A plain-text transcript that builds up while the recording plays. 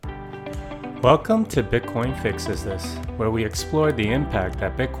Welcome to Bitcoin Fixes This, where we explore the impact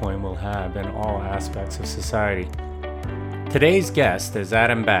that Bitcoin will have in all aspects of society. Today's guest is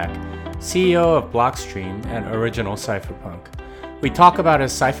Adam Back, CEO of Blockstream and original Cypherpunk. We talk about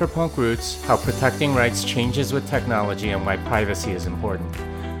his cypherpunk roots, how protecting rights changes with technology, and why privacy is important.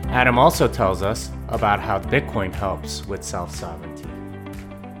 Adam also tells us about how Bitcoin helps with self-sovereignty.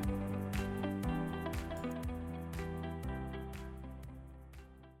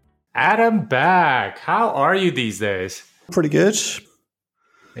 Adam Back, how are you these days? Pretty good.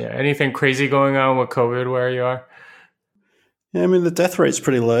 Yeah, anything crazy going on with COVID where you are? Yeah, I mean, the death rate's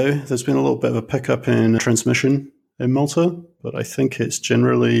pretty low. There's been a little bit of a pickup in transmission in Malta, but I think it's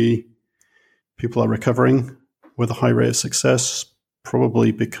generally people are recovering with a high rate of success,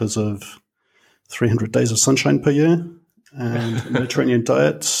 probably because of 300 days of sunshine per year and Mediterranean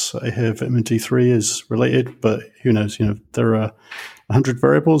diets. I hear vitamin D3 is related, but who knows? There are 100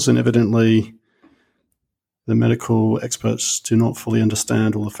 variables, and evidently the medical experts do not fully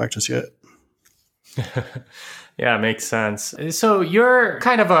understand all the factors yet. Yeah, makes sense. So you're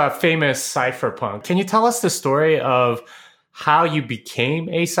kind of a famous cypherpunk. Can you tell us the story of how you became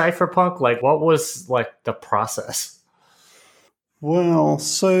a cypherpunk? Like, what was the process? Well,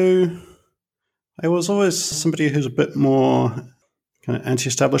 so I was always somebody who's a bit more kind of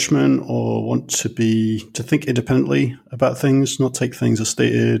anti-establishment or want to think independently about things, not take things as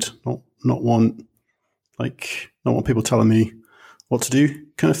stated, not want people telling me what to do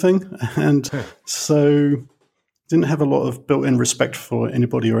kind of thing. And so didn't have a lot of built-in respect for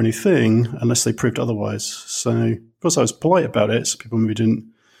anybody or anything unless they proved otherwise. So of course I was polite about it, so people maybe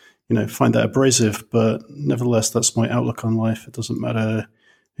didn't, find that abrasive, but nevertheless, that's my outlook on life. It doesn't matter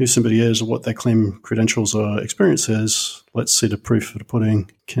who somebody is or what their claim credentials or experience is. Let's see the proof of the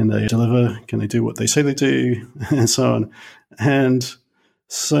pudding. Can they deliver? Can they do what they say they do? And so on. And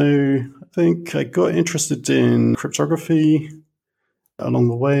so I think I got interested in cryptography. Along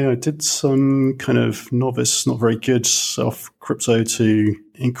the way, I did some kind of novice, not very good self-crypto to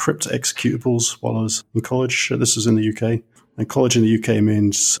encrypt executables while I was in college. This is in the UK. And college in the UK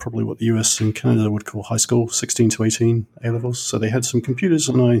means probably what the US and Canada would call high school, 16 to 18 A-levels. So they had some computers,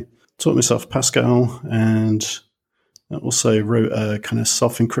 and I taught myself Pascal, and I also wrote a kind of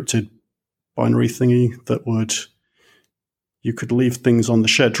self-encrypted binary thingy that you could leave things on the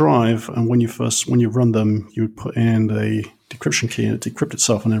shared drive, and when you run them, you would put in a decryption key and it decrypt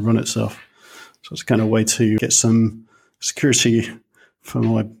itself and then run itself. So it's a kind of way to get some security for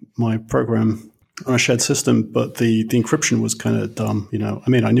my program on a shared system, but the encryption was kind of dumb. I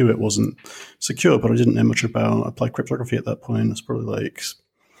mean, I knew it wasn't secure, but I didn't know much about applied cryptography at that point. It's probably like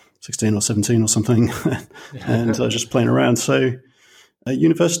 16 or 17 or something, and I was just playing around. So at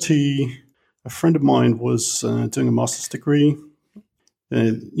university, a friend of mine was doing a master's degree.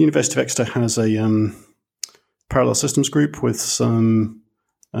 The University of Exeter has a parallel systems group with some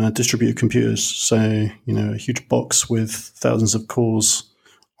distributed computers. So, a huge box with thousands of cores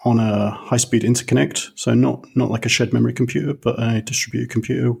on a high-speed interconnect. So not like a shared memory computer, but a distributed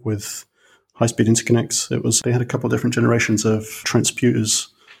computer with high-speed interconnects. They had a couple of different generations of transputers,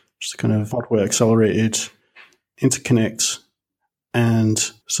 just a kind of hardware-accelerated interconnect,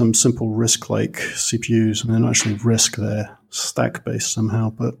 and some simple RISC-like CPUs. And they're not actually RISC, they're stack-based somehow.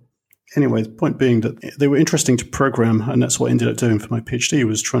 But anyway, the point being that they were interesting to program, and that's what I ended up doing for my PhD,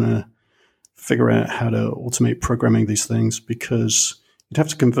 was trying to figure out how to automate programming these things, because you'd have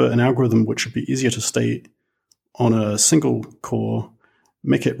to convert an algorithm which would be easier to state on a single core,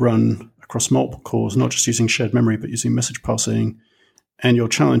 make it run across multiple cores, not just using shared memory, but using message passing. And your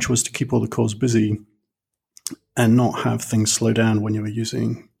challenge was to keep all the cores busy and not have things slow down when you were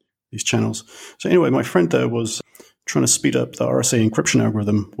using these channels. So anyway, my friend there was trying to speed up the RSA encryption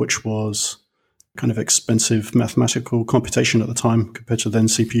algorithm, which was kind of expensive mathematical computation at the time compared to then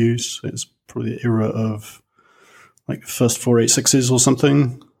CPUs. It was probably the era of like first 486s or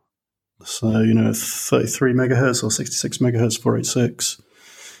something. So, 33 megahertz or 66 megahertz 486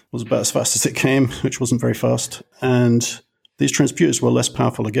 was about as fast as it came, which wasn't very fast. And these transputers were less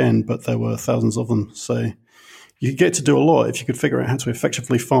powerful again, but there were thousands of them. So you could get to do a lot if you could figure out how to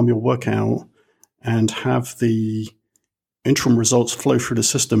effectively farm your work out and have the interim results flow through the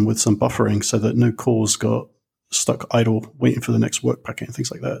system with some buffering so that no cores got stuck idle waiting for the next work packet and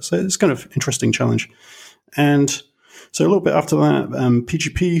things like that. So it's kind of interesting challenge. And so a little bit after that,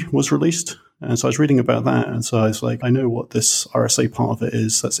 PGP was released. And so I was reading about that. And so I was like, I know what this RSA part of it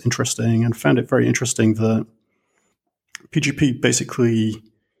is. That's interesting. And found it very interesting that PGP basically,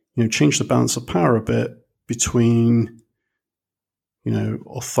 changed the balance of power a bit between,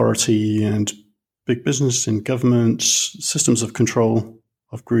 authority and big business and government, systems of control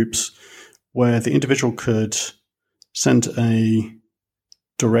of groups, where the individual could send a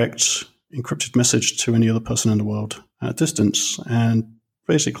direct encrypted message to any other person in the world at a distance, and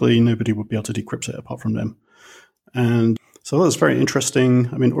basically nobody would be able to decrypt it apart from them. And so that was very interesting.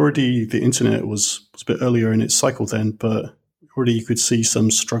 I mean, already the internet was a bit earlier in its cycle then, but already you could see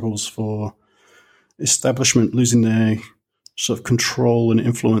some struggles for establishment losing their sort of control and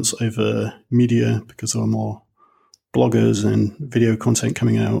influence over media because there were more bloggers and video content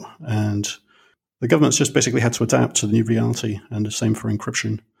coming out, and the governments just basically had to adapt to the new reality, and the same for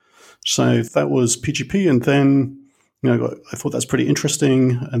encryption. So that was PGP, and then I thought that's pretty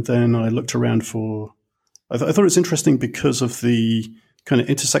interesting, and then I looked around for. I thought it was interesting because of the kind of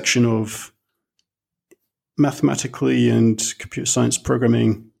intersection of mathematically and computer science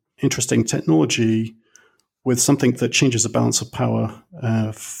programming, interesting technology with something that changes the balance of power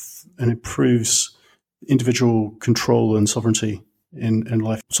and improves individual control and sovereignty in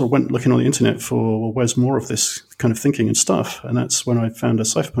life. So I went looking on the internet for, well, where's more of this kind of thinking and stuff? And that's when I found a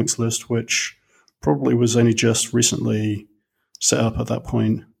cypherpunks list, which probably was only just recently set up at that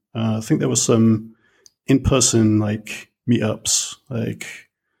point. I think there was some in-person meetups,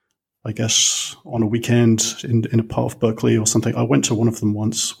 I guess on a weekend in a part of Berkeley or something. I went to one of them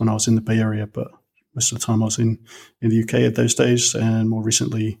once when I was in the Bay Area, but most of the time I was in the UK at those days, and more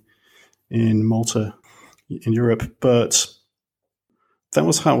recently in Malta in Europe. But that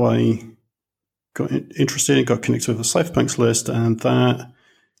was how I got interested and got connected with the cypherpunks list, and that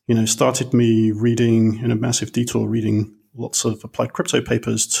started me reading in a massive detour, reading lots of applied crypto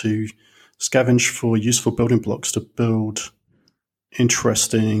papers to scavenge for useful building blocks to build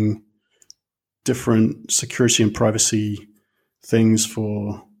interesting different security and privacy things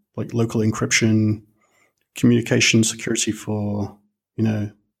for local encryption, communication security for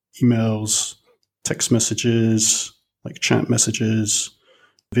emails, text messages, chat messages,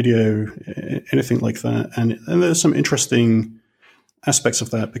 video, anything like that. And there's some interesting aspects of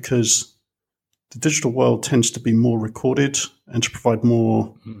that because the digital world tends to be more recorded and to provide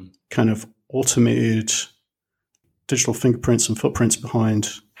more kind of automated digital fingerprints and footprints behind.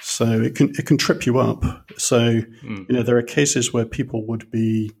 So it can trip you up. So, there are cases where people would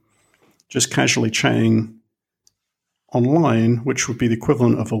be just casually chatting online, which would be the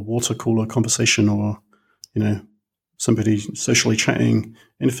equivalent of a water cooler conversation or, somebody socially chatting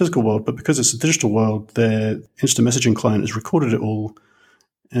in a physical world. But because it's a digital world, their instant messaging client has recorded it all.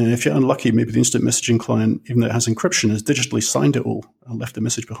 And if you're unlucky, maybe the instant messaging client, even though it has encryption, has digitally signed it all and left a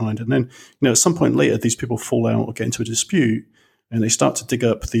message behind. And then, at some point later, these people fall out or get into a dispute and they start to dig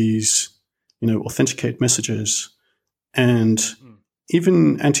up these, authenticated messages. And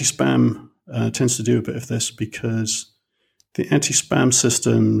even anti-spam tends to do a bit of this because the anti-spam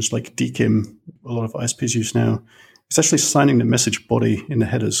systems like DKIM, a lot of ISPs use now, it's actually signing the message body in the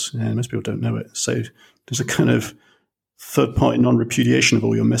headers, and most people don't know it. So there's a kind of third-party non-repudiation of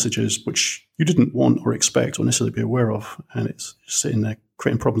all your messages, which you didn't want or expect or necessarily be aware of, and it's just sitting there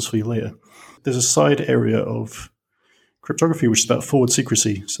creating problems for you later. There's a side area of cryptography which is about forward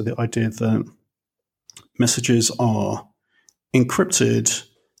secrecy, so the idea that messages are encrypted,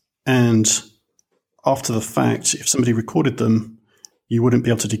 and after the fact, if somebody recorded them, you wouldn't be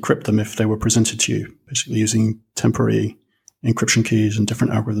able to decrypt them if they were presented to you, basically using temporary encryption keys and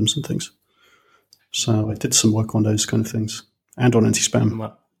different algorithms and things. So I did some work on those kind of things and on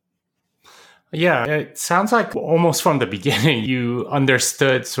anti-spam. Yeah, it sounds like almost from the beginning, you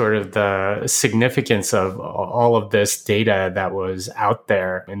understood sort of the significance of all of this data that was out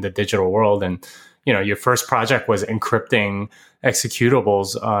there in the digital world. And, your first project was encrypting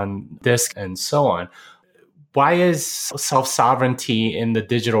executables on disk and so on. Why is self-sovereignty in the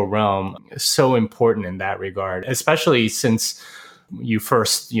digital realm so important in that regard, especially since you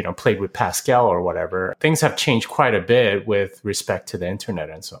first, played with Pascal or whatever? Things have changed quite a bit with respect to the internet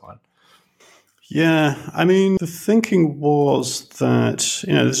and so on. Yeah, I mean, the thinking was that,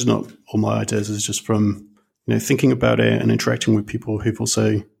 this is not all my ideas, it's just from, thinking about it and interacting with people who've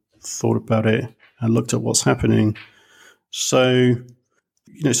also thought about it and looked at what's happening. So,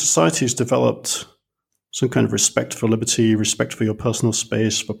 society has developed some kind of respect for liberty, respect for your personal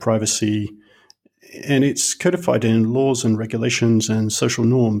space, for privacy, and it's codified in laws and regulations and social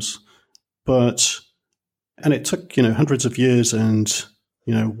norms. And it took, hundreds of years and,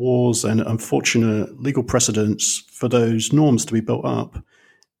 wars and unfortunate legal precedents for those norms to be built up.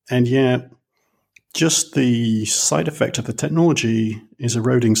 And yet, just the side effect of the technology is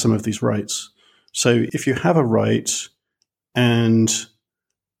eroding some of these rights. So if you have a right and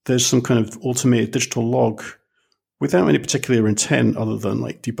there's some kind of automated digital log without any particular intent other than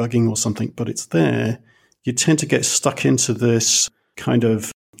debugging or something, but it's there, you tend to get stuck into this kind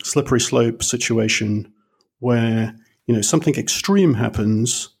of slippery slope situation where, something extreme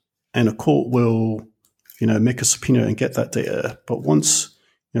happens and a court will, make a subpoena and get that data. But once,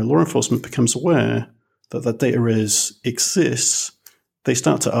 law enforcement becomes aware that that data exists, they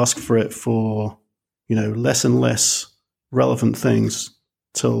start to ask for it for, less and less relevant things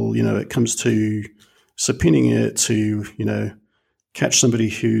till, it comes to subpoenaing it to, catch somebody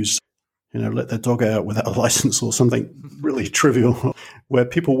who's, let their dog out without a license or something really trivial, where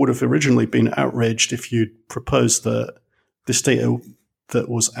people would have originally been outraged if you'd proposed that this data that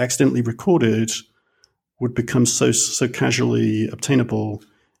was accidentally recorded would become so casually obtainable.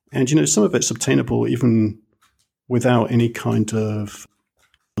 And, some of it's obtainable even without any kind of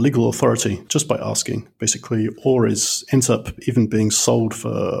legal authority, just by asking, basically, or ends up even being sold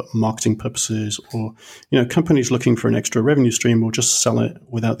for marketing purposes, or, companies looking for an extra revenue stream will just sell it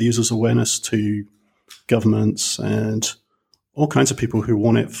without the user's awareness to governments and all kinds of people who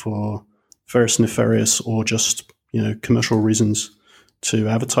want it for various nefarious or just, commercial reasons to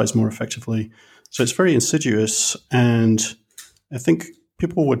advertise more effectively. So it's very insidious. And I think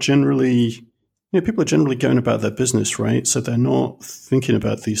people are generally going about their business, right? So they're not thinking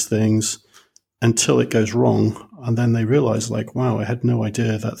about these things until it goes wrong. And then they realize, like, wow, I had no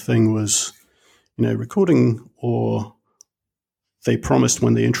idea that thing was, recording. Or they promised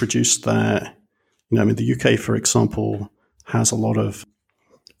when they introduced that, the UK, for example, has a lot of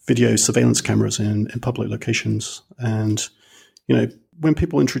video surveillance cameras in public locations. And, when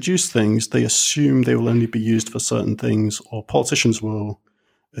people introduce things, they assume they will only be used for certain things, or politicians will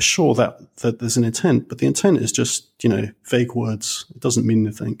assure that there's an intent, but the intent is just, vague words. It doesn't mean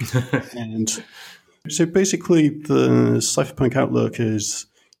anything. And so basically the cypherpunk outlook is,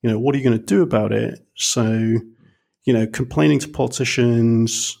 what are you going to do about it? So, complaining to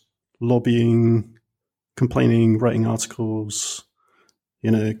politicians, lobbying, complaining, writing articles,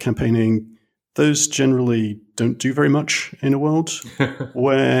 campaigning, those generally don't do very much in a world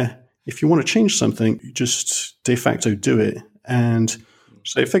where if you want to change something, you just de facto do it. And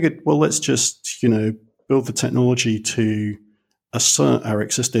so they figured, well, let's just, build the technology to assert our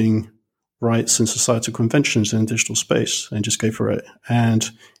existing rights and societal conventions in digital space and just go for it. And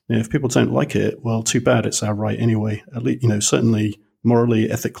if people don't like it, well, too bad. It's our right anyway. At least, certainly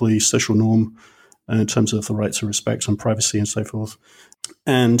morally, ethically, social norm in terms of the right to respect and privacy and so forth.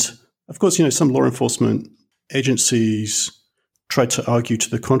 And of course, some law enforcement agencies tried to argue to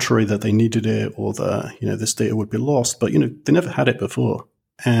the contrary that they needed it or that, this data would be lost. But, they never had it before.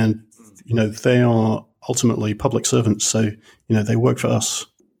 And, they are ultimately public servants. So, they work for us,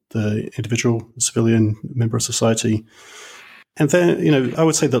 the individual, the civilian member of society. And then, I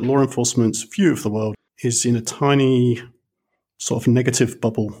would say that law enforcement's view of the world is in a tiny sort of negative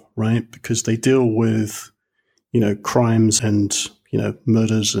bubble, right? Because they deal with, crimes and,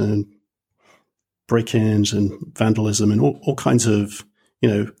 murders and break-ins and vandalism and all kinds of,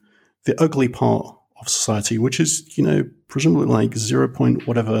 the ugly part of society, which is, presumably like 0.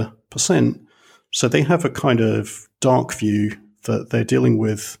 whatever percent. So they have a kind of dark view that they're dealing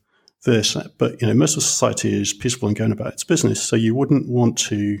with this, but, most of society is peaceful and going about its business. So you wouldn't want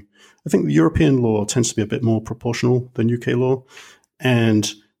to, I think the European law tends to be a bit more proportional than UK law.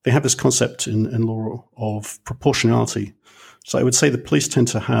 And they have this concept in law of proportionality. So I would say the police tend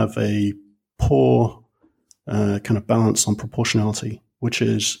to have a poor kind of balance on proportionality, which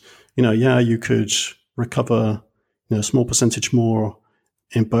is, you could recover, a small percentage more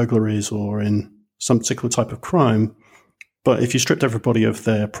in burglaries or in some particular type of crime. But if you stripped everybody of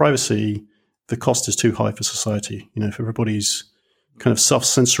their privacy, the cost is too high for society. If everybody's kind of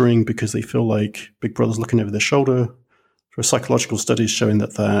self-censoring because they feel like Big Brother's looking over their shoulder, there are psychological studies showing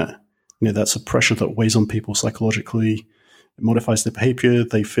that that's a pressure that weighs on people psychologically. It modifies their behavior.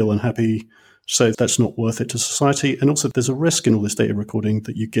 They feel unhappy. So that's not worth it to society. And also there's a risk in all this data recording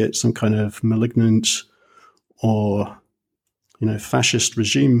that you get some kind of malignant or, fascist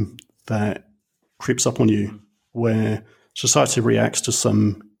regime that creeps up on you, where society reacts to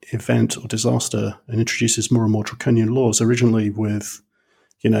some event or disaster and introduces more and more draconian laws, originally with,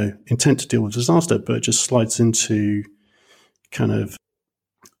 intent to deal with disaster, but it just slides into kind of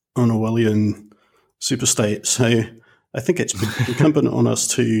Orwellian superstate. So I think it's incumbent on us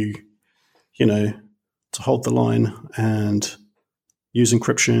to, to hold the line and use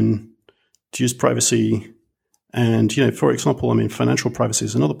encryption, to use privacy. And, for example, financial privacy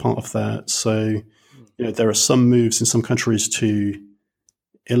is another part of that. So, there are some moves in some countries to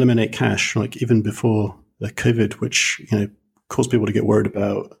eliminate cash, like even before the COVID, which, caused people to get worried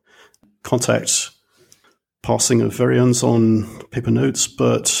about contact passing of variants on paper notes.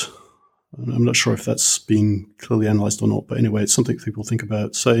 But I'm not sure if that's been clearly analyzed or not, but anyway, it's something people think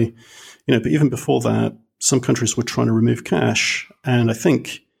about. So, but even before that, some countries were trying to remove cash. And I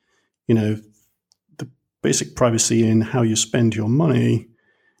think, the basic privacy in how you spend your money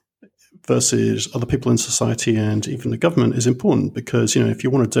versus other people in society and even the government is important because, if you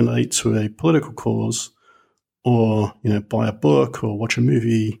want to donate to a political cause or, buy a book or watch a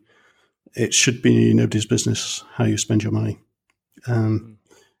movie, it should be nobody's business how you spend your money.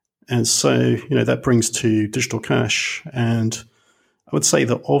 And so, that brings to digital cash. And I would say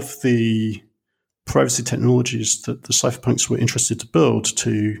that of the privacy technologies that the cypherpunks were interested to build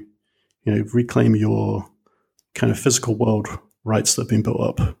to, reclaim your kind of physical world rights that have been built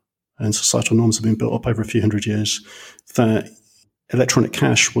up and societal norms have been built up over a few hundred years, that electronic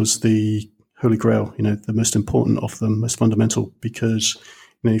cash was the holy grail, the most important of them, most fundamental, because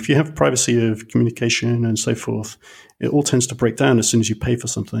if you have privacy of communication and so forth, it all tends to break down as soon as you pay for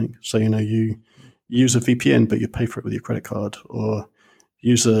something. So, you use a VPN, but you pay for it with your credit card, or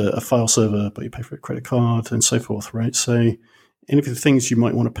use a file server, but you pay for a credit card and so forth, right? So any of the things you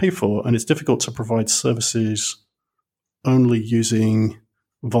might want to pay for, and it's difficult to provide services only using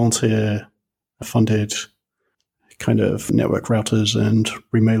volunteer-funded kind of network routers and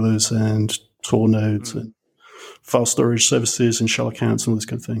remailers and Tor nodes and file storage services and shell accounts and all this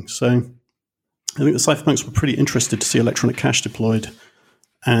kind of thing. So I think the cypherpunks were pretty interested to see electronic cash deployed,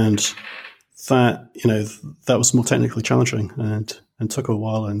 and that that was more technically challenging and took a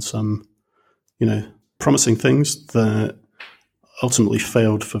while, and some promising things that ultimately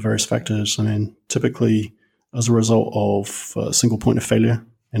failed for various factors. I mean, typically as a result of a single point of failure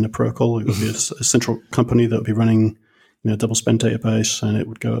in the protocol, it would be a central company that would be running a double spend database, and it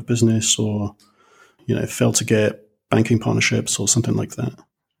would go out of business or fail to get banking partnerships or something like that.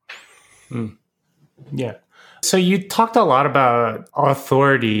 Yeah. So you talked a lot about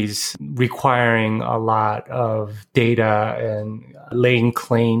authorities requiring a lot of data and laying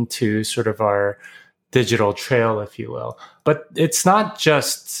claim to sort of our digital trail, if you will. But it's not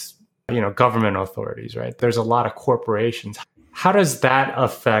just, government authorities, right? There's a lot of corporations. How does that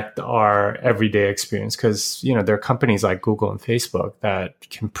affect our everyday experience? Because, there are companies like Google and Facebook that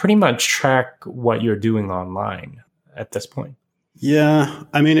can pretty much track what you're doing online at this point. Yeah,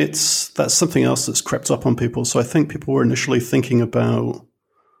 I mean, that's something else that's crept up on people. So I think people were initially thinking about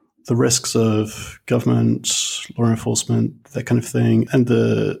the risks of government, law enforcement, that kind of thing, and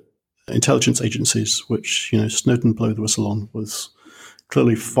the intelligence agencies, which, Snowden blew the whistle on, was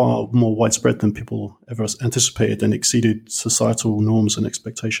clearly far more widespread than people ever anticipated and exceeded societal norms and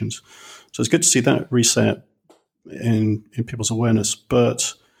expectations. So it's good to see that reset in people's awareness.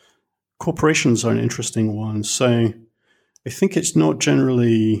 But corporations are an interesting one. So I think it's not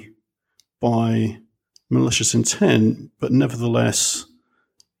generally by malicious intent, but nevertheless,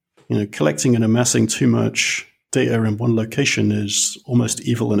 collecting and amassing too much data in one location is almost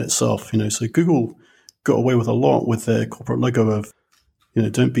evil in itself. So Google got away with a lot with their corporate logo of,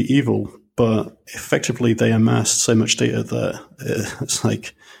 don't be evil, but effectively they amassed so much data that it's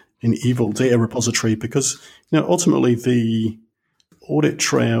like an evil data repository because, ultimately the audit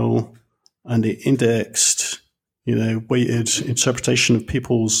trail and the indexed, weighted interpretation of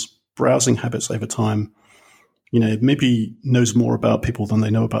people's browsing habits over time, maybe knows more about people than they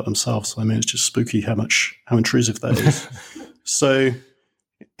know about themselves. I mean, it's just spooky how intrusive that is. So,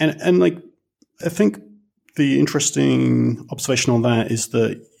 and I think the interesting observation on that is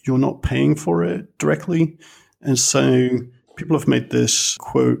that you're not paying for it directly. And so people have made this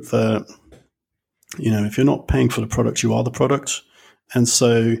quote that, if you're not paying for the product, you are the product. And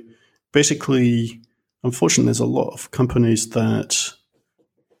so basically, unfortunately, there's a lot of companies that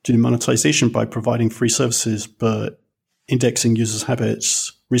do monetization by providing free services, but indexing users'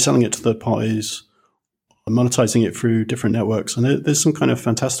 habits, reselling it to third parties, monetizing it through different networks. And there's some kind of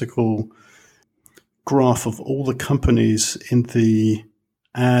fantastical graph of all the companies in the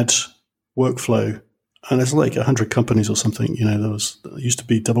ad workflow. And there's like 100 companies or something. There used to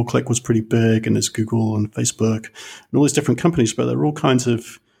be DoubleClick was pretty big, and there's Google and Facebook and all these different companies, but there are all kinds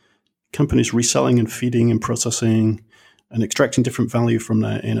of companies reselling and feeding and processing and extracting different value from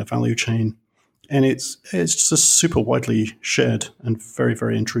that in a value chain. And it's just super widely shared and very,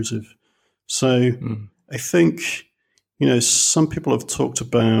 very intrusive. So I think, some people have talked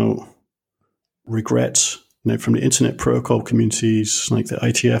about regret, from the internet protocol communities like the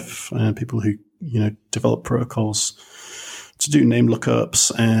ITF and people who, develop protocols to do name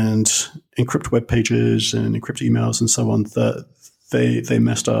lookups and encrypt web pages and encrypt emails and so on, that they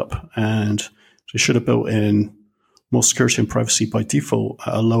messed up and they should have built in more security and privacy by default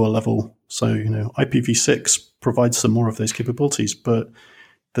at a lower level. So, IPv6 provides some more of those capabilities, but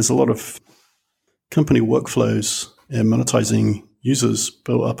there's a lot of company workflows in monetizing users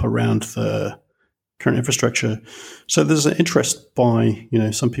built up around the current infrastructure. So there's an interest by,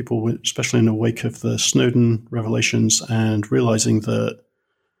 some people, especially in the wake of the Snowden revelations, and realizing that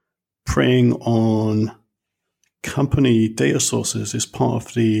preying on company data sources is part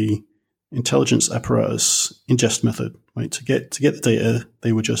of the intelligence apparatus ingest method, right? To get the data,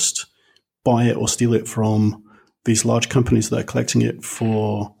 they would just buy it or steal it from these large companies that are collecting it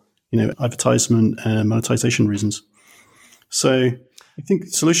for, advertisement and monetization reasons. So I think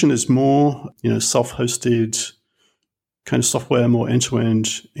the solution is more, self-hosted kind of software, more end-to-end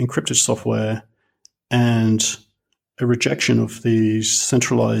encrypted software, and a rejection of these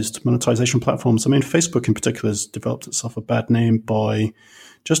centralized monetization platforms. I mean, Facebook in particular has developed itself a bad name by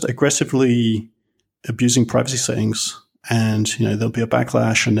just aggressively abusing privacy settings. And, there'll be a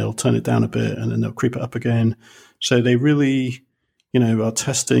backlash and they'll turn it down a bit and then they'll creep it up again. So they really, are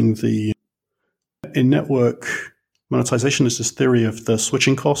testing the in-network monetization is this theory of the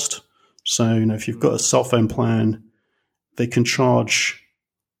switching cost. So, if you've got a cell phone plan, they can charge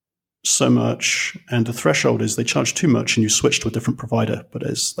so much, and the threshold is they charge too much and you switch to a different provider, but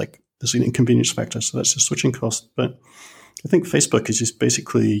there's an inconvenience factor. So that's the switching cost. But I think Facebook is just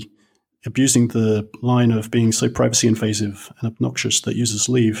basically abusing the line of being so privacy invasive and obnoxious that users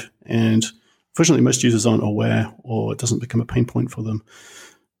leave. And fortunately, most users aren't aware, or it doesn't become a pain point for them.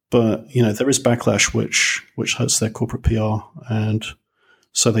 But, there is backlash which hurts their corporate PR. And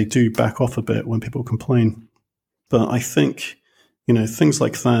so they do back off a bit when people complain. But I think, things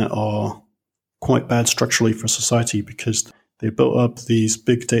like that are quite bad structurally for society, because they built up these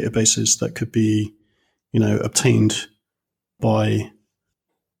big databases that could be, obtained by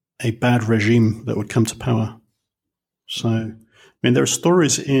a bad regime that would come to power. So, there are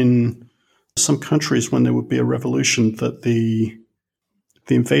stories in some countries when there would be a revolution that the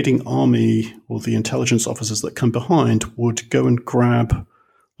invading army or the intelligence officers that come behind would go and grab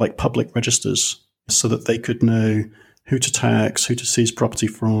public registers so that they could know who to tax, who to seize property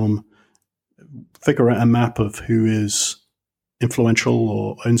from, figure out a map of who is influential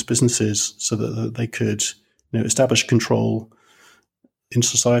or owns businesses so that they could establish control in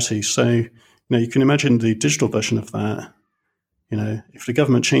society. So, you can imagine the digital version of that. If the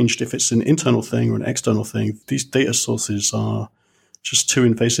government changed, if it's an internal thing or an external thing, these data sources are just too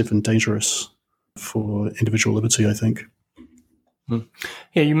invasive and dangerous for individual liberty, I think.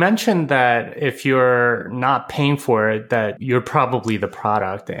 Yeah, you mentioned that if you're not paying for it, that you're probably the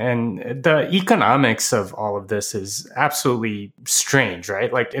product. And the economics of all of this is absolutely strange,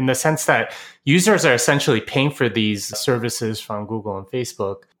 right? In the sense that users are essentially paying for these services from Google and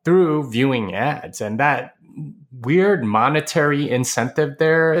Facebook through viewing ads. And that weird monetary incentive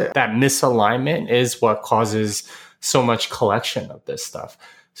there, that misalignment, is what causes so much collection of this stuff.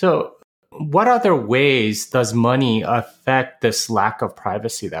 So what other ways does money affect this lack of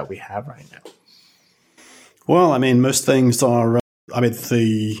privacy that we have right now? Well, most things are,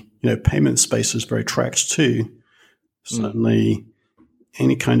 the, payment space is very tracked too. Certainly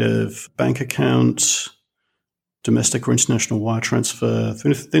any kind of bank account, domestic or international wire transfer,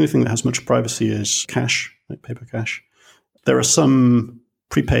 the only thing that has much privacy is cash, paper cash. There are some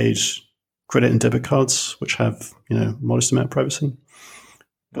prepaid credit and debit cards which have, modest amount of privacy.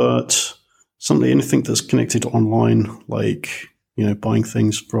 But certainly anything that's connected online, buying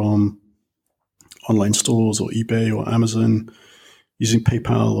things from online stores or eBay or Amazon, using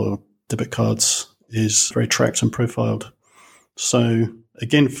PayPal or debit cards, is very tracked and profiled. So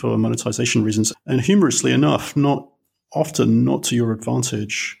again, for monetization reasons, and humorously enough, not to your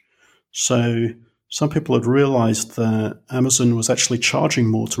advantage. So some people had realized that Amazon was actually charging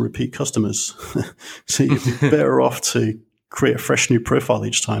more to repeat customers. So you'd be better off to create a fresh new profile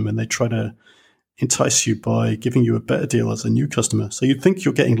each time, and they try to entice you by giving you a better deal as a new customer. So you'd think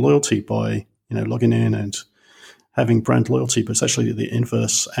you're getting loyalty by, logging in and having brand loyalty, but it's actually the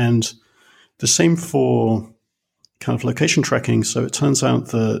inverse. And the same for kind of location tracking. So it turns out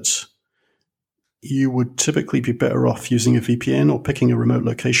that you would typically be better off using a VPN or picking a remote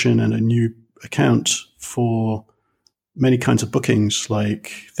location and a new account for many kinds of bookings,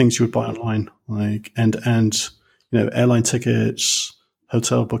 like things you would buy online, and airline tickets,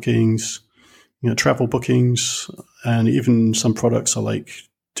 hotel bookings, travel bookings, and even some products are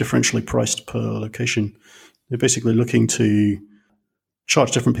differentially priced per location. They're basically looking to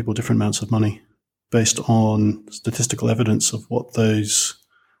charge different people different amounts of money based on statistical evidence of what those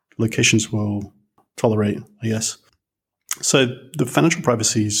locations will tolerate, I guess. So the financial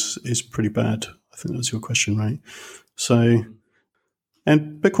privacy is pretty bad. I think that was your question, right? So,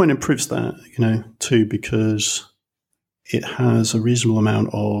 and Bitcoin improves that, too, because it has a reasonable amount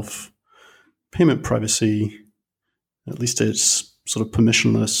of payment privacy. At least it's sort of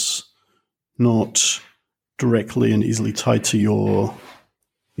permissionless, not directly and easily tied to your,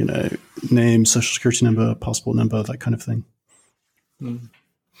 name, social security number, passport number, that kind of thing.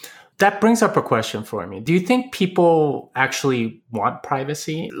 That brings up a question for me. Do you think people actually want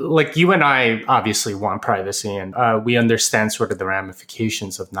privacy? Like you and I obviously want privacy, and we understand sort of the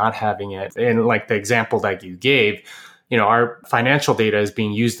ramifications of not having it. And like the example that you gave, our financial data is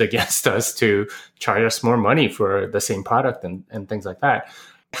being used against us to charge us more money for the same product and things like that.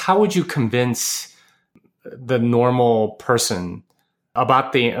 How would you convince the normal person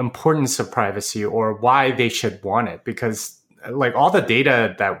about the importance of privacy or why they should want it? Because like all the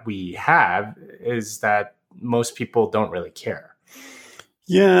data that we have is that most people don't really care.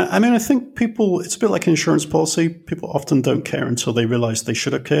 Yeah, I mean, I think it's a bit like an insurance policy. People often don't care until they realize they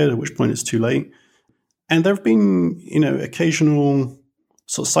should have cared, at which point it's too late. And there have been, occasional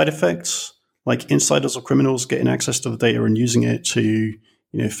sort of side effects, like insiders or criminals getting access to the data and using it to,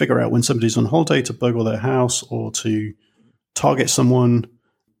 figure out when somebody's on holiday to burgle their house or to target someone.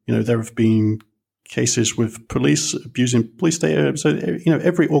 There have been cases with police abusing police data. So,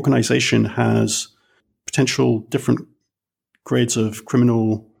 every organization has potential different grades of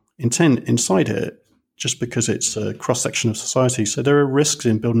criminal intent inside it, just because it's a cross-section of society. So there are risks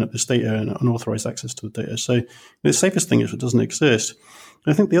in building up this data and unauthorized access to the data. So the safest thing is it doesn't exist.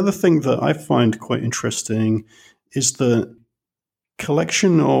 And I think the other thing that I find quite interesting is the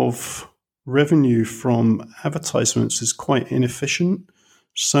collection of revenue from advertisements is quite inefficient.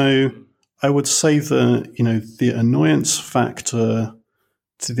 So I would say that, the annoyance factor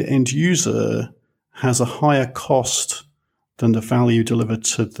to the end user has a higher cost than the value delivered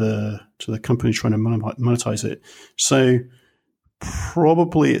to the company trying to monetize it. So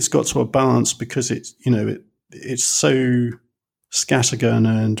probably it's got to a balance because it's so scattergun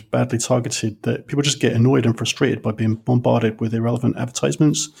and badly targeted that people just get annoyed and frustrated by being bombarded with irrelevant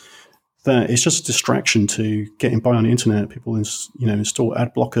advertisements. That it's just a distraction to getting by on the internet. People install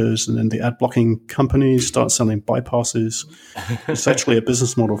ad blockers, and then the ad blocking companies start selling bypasses. It's actually a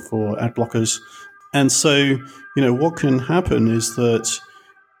business model for ad blockers. And so, what can happen is that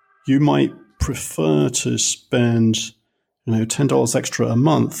you might prefer to spend, $10 extra a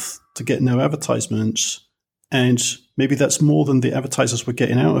month to get no advertisements. And maybe that's more than the advertisers were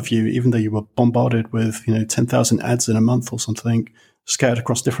getting out of you, even though you were bombarded with, 10,000 ads in a month or something, scattered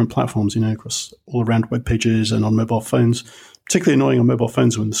across different platforms, across all around web pages and on mobile phones. Particularly annoying on mobile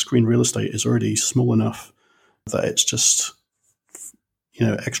phones when the screen real estate is already small enough that it's just,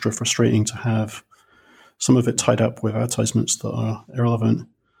 extra frustrating to have some of it tied up with advertisements that are irrelevant.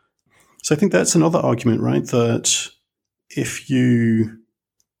 So I think that's another argument, right? That if you,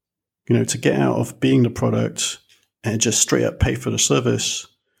 to get out of being the product and just straight up pay for the service,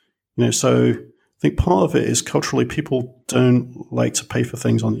 so I think part of it is culturally people don't like to pay for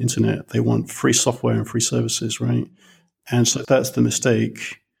things on the internet. They want free software and free services, right? And so that's the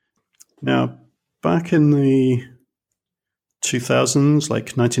mistake. Now, back in the 2000s,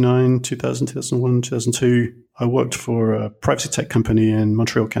 like 99, 2000, 2001, 2002, I worked for a privacy tech company in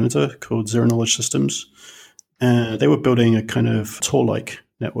Montreal, Canada called Zero Knowledge Systems. And they were building a kind of Tor-like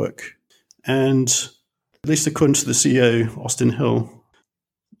network. And at least according to the CEO, Austin Hill,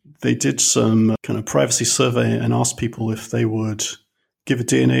 they did some kind of privacy survey and asked people if they would give a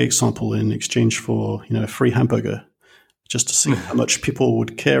DNA example in exchange for, a free hamburger, just to see how much people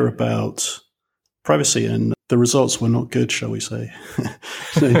would care about privacy. And the results were not good, shall we say.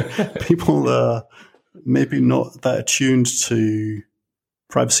 So people are maybe not that attuned to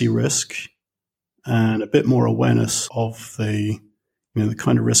privacy risk and a bit more awareness of the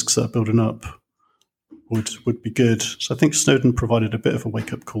kind of risks that are building up would be good. So I think Snowden provided a bit of a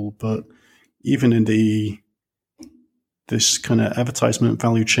wake-up call, but even in this kind of advertisement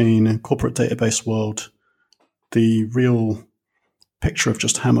value chain and corporate database world, the real picture of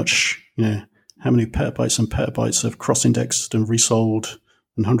just how much, how many petabytes and petabytes of cross-indexed and resold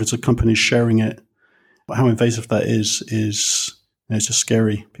and hundreds of companies sharing it, but how invasive that is it's just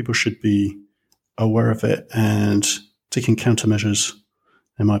scary. People should be aware of it and taking countermeasures,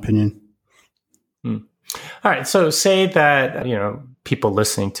 in my opinion. All right. So say that, people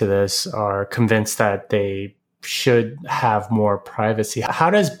listening to this are convinced that they should have more privacy. How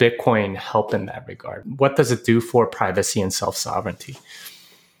does Bitcoin help in that regard? What does it do for privacy and self-sovereignty?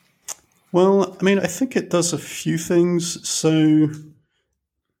 Well, I think it does a few things. So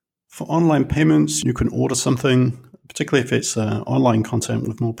for online payments, you can order something, particularly if it's online content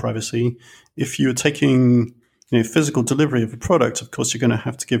with more privacy. If you're taking physical delivery of a product, of course, you're going to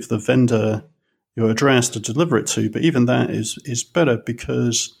have to give the vendor your address to deliver it to. But even that is better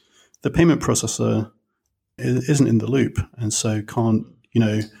because the payment processor isn't in the loop, and so can't,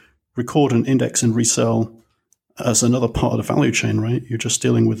 record and index and resell as another part of the value chain, right? You're just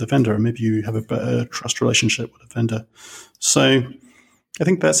dealing with the vendor, and maybe you have a better trust relationship with the vendor. So I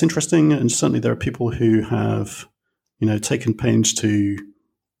think that's interesting, and certainly there are people who have, taken pains to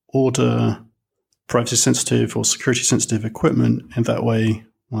order privacy-sensitive or security-sensitive equipment in that way,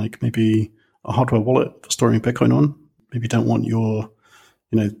 like maybe a hardware wallet for storing Bitcoin on. Maybe you don't want your,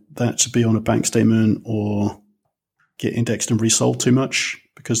 that to be on a bank statement or get indexed and resold too much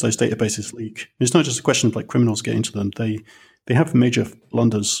because those databases leak. It's not just a question of like criminals get into them. They have major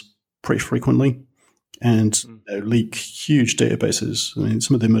blunders pretty frequently and leak huge databases. I mean,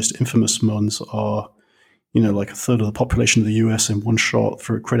 some of the most infamous ones are, like a third of the population of the US in one shot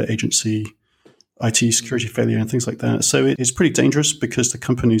for a credit agency, IT security failure and things like that. So it's pretty dangerous because the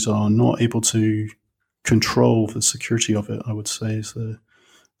companies are not able to control the security of it, I would say, is the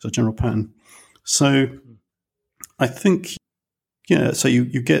general pattern. So I think, so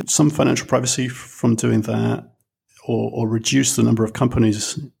you get some financial privacy from doing that or reduce the number of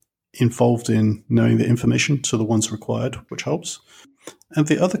companies involved in knowing the information to the ones required, which helps. And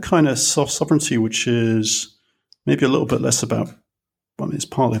the other kind of soft sovereignty, which is maybe a little bit less about, it's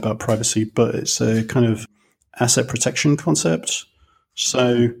partly about privacy, but it's a kind of asset protection concept.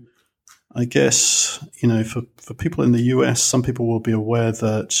 So I guess, for people in the US, some people will be aware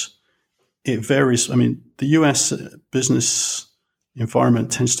that it varies. I mean, the US business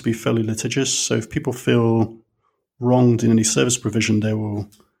environment tends to be fairly litigious. So if people feel wronged in any service provision, they will,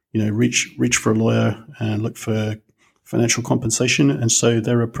 reach for a lawyer and look for financial compensation. And so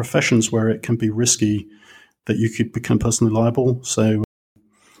there are professions where it can be risky that you could become personally liable. So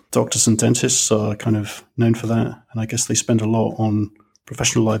doctors and dentists are kind of known for that. And I guess they spend a lot on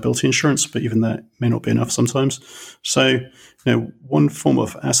professional liability insurance, but even that may not be enough sometimes. So, one form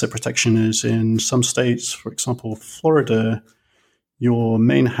of asset protection is in some states, for example, Florida, your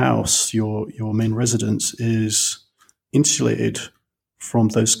main house, your main residence is insulated from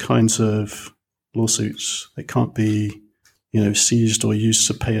those kinds of lawsuits. They can't be, seized or used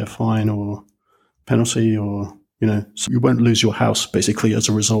to pay a fine or penalty or, so you won't lose your house basically as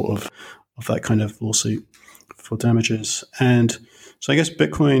a result of that kind of lawsuit for damages. And so I guess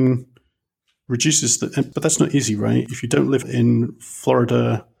Bitcoin reduces but that's not easy, right? If you don't live in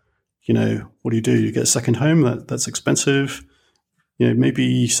Florida, what do? You get a second home. That's expensive.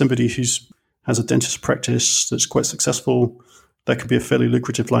 Maybe somebody has a dentist practice that's quite successful. That could be a fairly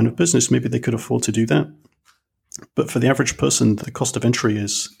lucrative line of business. Maybe they could afford to do that. But for the average person, the cost of entry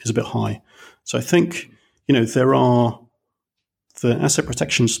is a bit high. So I think, the asset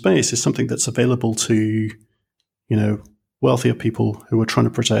protection space is something that's available to, wealthier people who are trying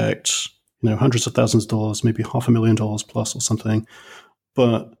to protect, hundreds of thousands of dollars, maybe $500,000 plus or something.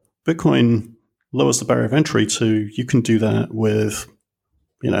 But Bitcoin lowers the barrier of entry to, you can do that with,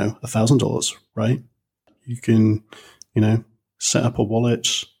 $1,000, right? You can, set up a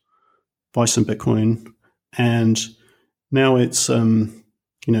wallet, buy some Bitcoin, and now it's,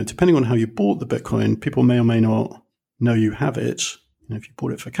 depending on how you bought the Bitcoin, people may or may not know you have it. If you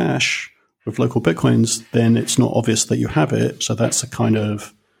bought it for cash with local Bitcoins, then it's not obvious that you have it. So that's a kind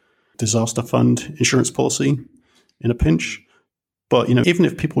of disaster fund insurance policy in a pinch. But, even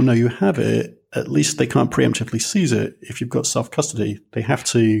if people know you have it, at least they can't preemptively seize it. If you've got self-custody, they have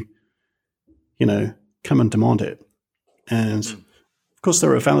to, come and demand it. And of course,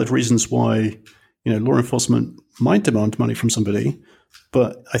 there are valid reasons why, law enforcement might demand money from somebody,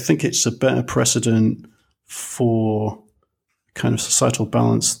 but I think it's a better precedent for kind of societal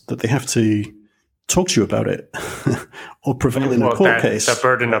balance that they have to talk to you about it or prevail in a court case. The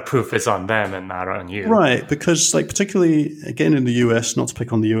burden of proof is on them and not on you. Right, because particularly, again, in the US, not to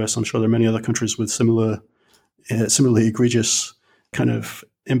pick on the US, I'm sure there are many other countries with similarly egregious kind of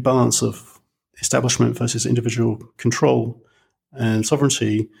imbalance of establishment versus individual control and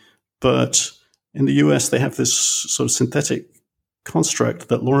sovereignty. But in the US, they have this sort of synthetic construct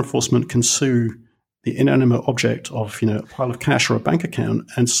that law enforcement can sue the inanimate object of, a pile of cash or a bank account.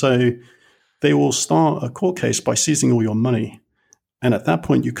 And so they will start a court case by seizing all your money. And at that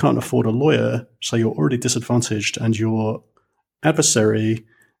point, you can't afford a lawyer, so you're already disadvantaged, and your adversary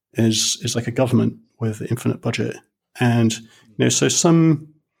is like a government with infinite budget. And, so some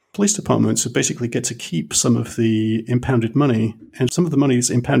police departments basically get to keep some of the impounded money, and some of the money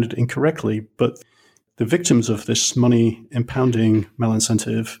is impounded incorrectly, but the victims of this money impounding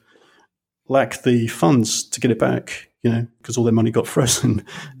malincentive lack the funds to get it back, because all their money got frozen,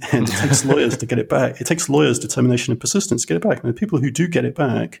 and it takes lawyers to get it back. It takes lawyers' determination and persistence to get it back. And the people who do get it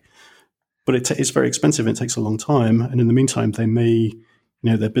back, but it's very expensive and it takes a long time. And in the meantime, they may,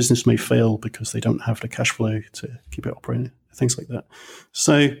 their business may fail because they don't have the cash flow to keep it operating, things like that.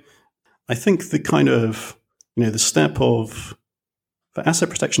 So I think the kind of, the step of the asset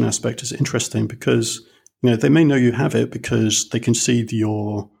protection aspect is interesting because, they may know you have it because they can see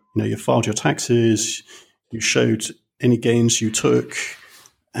you filed your taxes, you showed any gains you took,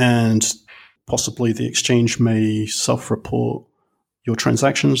 and possibly the exchange may self-report your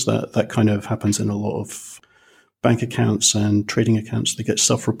transactions. That kind of happens in a lot of bank accounts and trading accounts. They get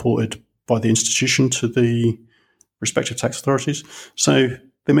self-reported by the institution to the respective tax authorities. So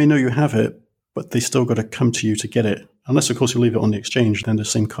they may know you have it, but they still got to come to you to get it. Unless, of course, you leave it on the exchange, then the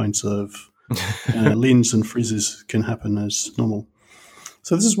same kinds of liens and freezes can happen as normal.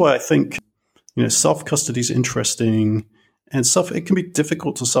 So this is why I think, self-custody is interesting, and it can be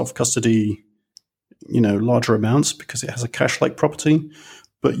difficult to self-custody, larger amounts because it has a cash-like property.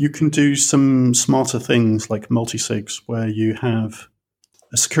 But you can do some smarter things like multi-sigs, where you have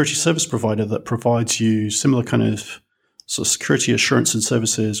a security service provider that provides you similar kind of sort of security assurance and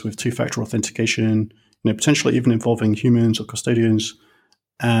services with two-factor authentication, potentially even involving humans or custodians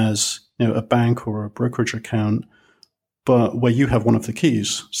as a bank or a brokerage account, but where you have one of the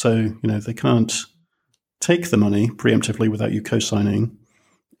keys. So, they can't take the money preemptively without you co-signing.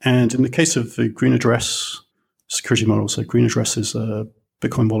 And in the case of the Green Address security model, so Green Address is a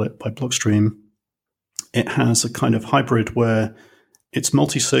Bitcoin wallet by Blockstream, it has a kind of hybrid where it's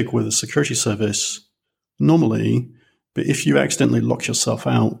multi-sig with a security service normally, but if you accidentally lock yourself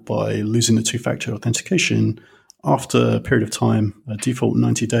out by losing the two-factor authentication, after a period of time, a default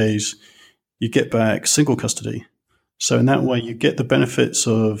 90 days, you get back single custody. So in that way, you get the benefits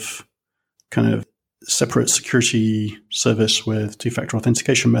of kind of separate security service with two-factor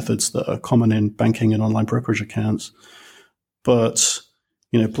authentication methods that are common in banking and online brokerage accounts. But,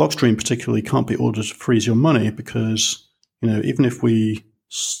 Blockstream particularly can't be ordered to freeze your money because, even if we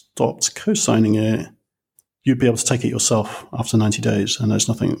stopped co-signing it, you'd be able to take it yourself after 90 days. And there's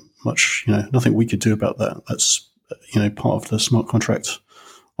nothing we could do about that. That's, part of the smart contract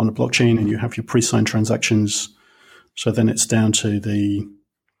on the blockchain, and you have your pre-signed transactions. So then it's down to the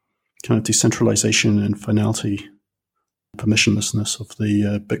kind of decentralization and finality, permissionlessness of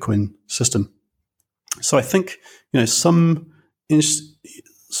the Bitcoin system. So I think, some investors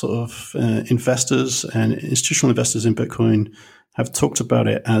and institutional investors in Bitcoin have talked about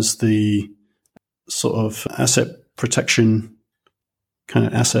it as the sort of asset protection kind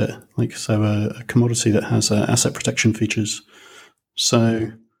of asset, a commodity that has asset protection features.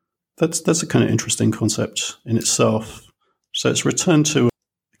 So that's a kind of interesting concept in itself. So it's returned to a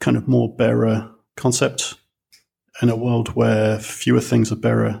kind of more bearer concept in a world where fewer things are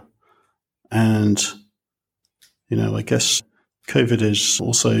bearer. And, I guess COVID is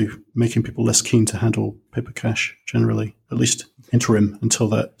also making people less keen to handle paper cash generally, at least interim, until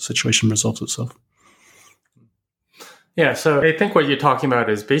that situation resolves itself. Yeah, so I think what you're talking about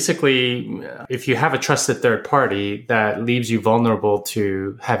is basically if you have a trusted third party that leaves you vulnerable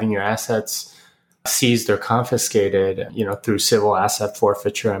to having your assets seized or confiscated, through civil asset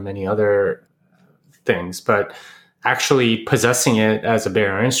forfeiture and many other things, but actually possessing it as a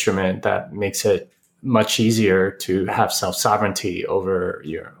bearer instrument, that makes it much easier to have self-sovereignty over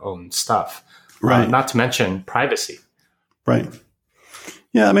your own stuff. Right. Not to mention privacy. Right.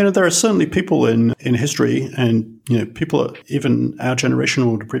 Yeah, there are certainly people in history and, people even our generation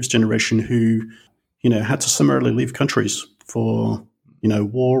or the previous generation who, had to summarily leave countries for,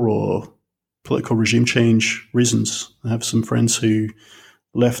 war or political regime change reasons. I have some friends who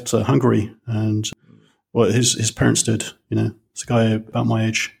left Hungary and his parents did, it's a guy about my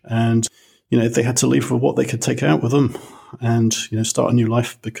age. And, they had to leave for what they could take out with them and, start a new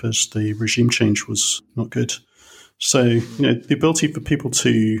life because the regime change was not good. So, the ability for people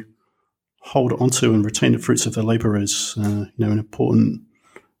to hold onto and retain the fruits of their labor is, an important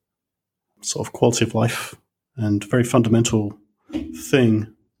sort of quality of life and very fundamental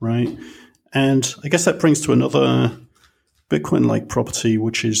thing, right? And I guess that brings to another Bitcoin-like property,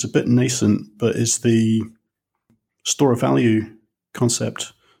 which is a bit nascent, but is the store of value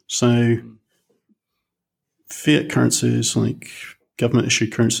concept. So fiat currencies like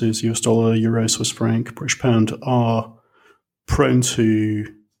government-issued currencies, US dollar, euro, Swiss franc, British pound, are prone to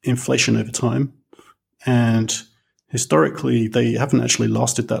inflation over time. And historically, they haven't actually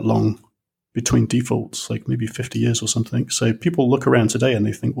lasted that long between defaults, like maybe 50 years or something. So people look around today and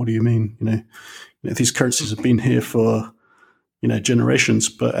they think, what do you mean? These currencies have been here for, generations.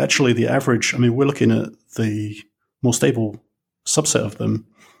 But actually the average, we're looking at the more stable subset of them,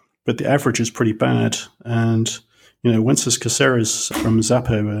 but the average is pretty bad. And, Wences Caceres from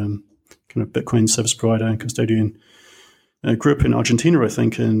Xapo kind of Bitcoin service provider and custodian. Grew up in Argentina, I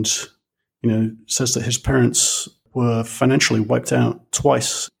think, and says that his parents were financially wiped out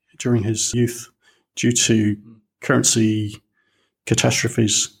twice during his youth due to currency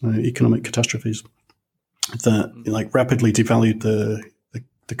catastrophes, economic catastrophes that rapidly devalued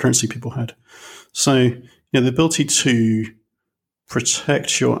the currency people had. So the ability to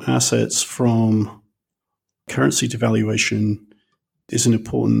protect your assets from currency devaluation is an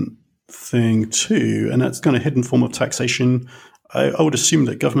important thing too, and that's kind of hidden form of taxation. I would assume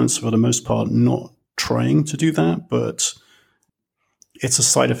that governments, for the most part, not trying to do that, but it's a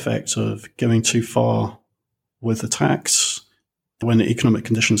side effect of going too far with the tax when the economic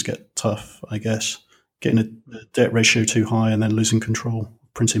conditions get tough, I guess. Getting a debt ratio too high and then losing control,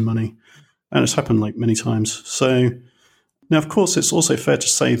 printing money. And it's happened many times. So now, of course, it's also fair to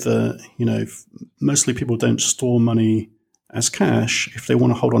say that, mostly people don't store money as cash if they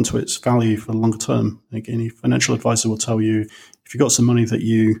want to hold on to its value for the longer term. Like any financial advisor will tell you, if you've got some money that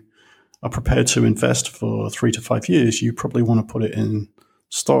you are prepared to invest for 3 to 5 years, you probably want to put it in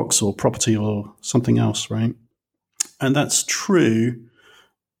stocks or property or something else, right? And that's true,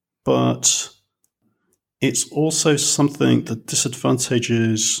 but it's also something that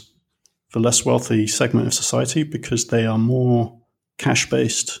disadvantages the less wealthy segment of society because they are more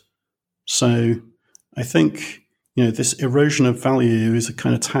cash-based. So I think this erosion of value is a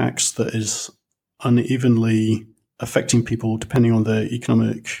kind of tax that is unevenly affecting people depending on their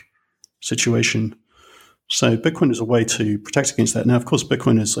economic situation. So Bitcoin is a way to protect against that. Now, of course,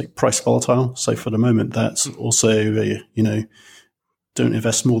 Bitcoin is price volatile. So for the moment, that's also don't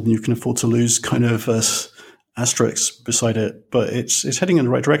invest more than you can afford to lose kind of asterisk beside it. But it's heading in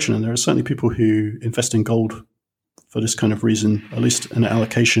the right direction. And there are certainly people who invest in gold for this kind of reason, at least an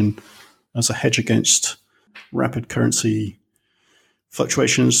allocation as a hedge against rapid currency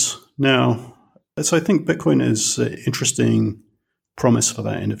fluctuations. Now, so I think Bitcoin is an interesting promise for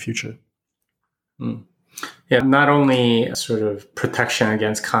that in the future. Yeah, not only sort of protection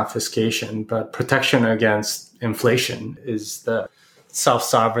against confiscation, but protection against inflation is the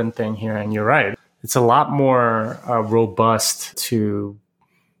self-sovereign thing here. And you're right. It's a lot more robust to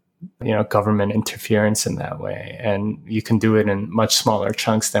government interference in that way. And you can do it in much smaller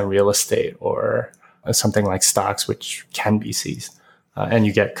chunks than real estate or something like stocks, which can be seized. And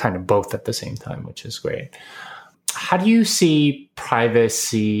you get kind of both at the same time, which is great. How do you see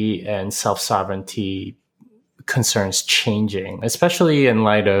privacy and self-sovereignty concerns changing, especially in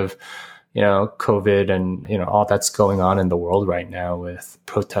light of, COVID and, all that's going on in the world right now with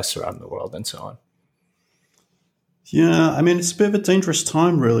protests around the world and so on? Yeah, I mean, it's a bit of a dangerous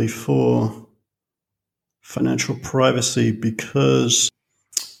time, really, for financial privacy because,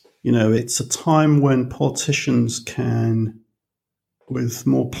 it's a time when politicians can, with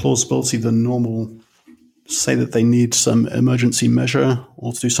more plausibility than normal, say that they need some emergency measure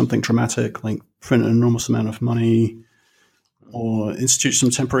or to do something dramatic, like print an enormous amount of money or institute some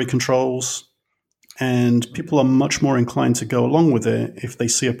temporary controls. And people are much more inclined to go along with it if they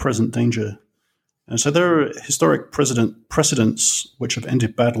see a present danger. And so there are historic precedents which have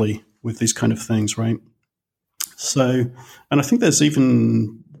ended badly with these kind of things, right? So, and I think there's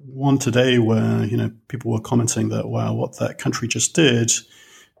even one today where, people were commenting that, wow, what that country just did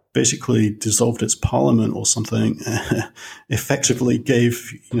basically dissolved its parliament or something, effectively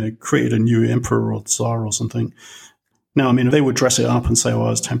created a new emperor or tsar or something. Now, I mean, they would dress it up and say, well, it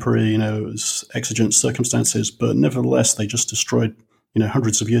was temporary, it was exigent circumstances, but nevertheless, they just destroyed,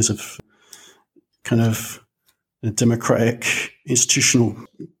 hundreds of years of kind of democratic institutional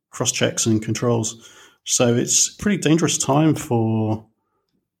cross-checks and controls. So it's a pretty dangerous time for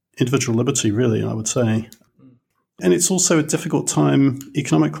individual liberty, really, I would say. And it's also a difficult time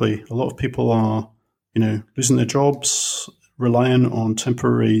economically. A lot of people are, losing their jobs, relying on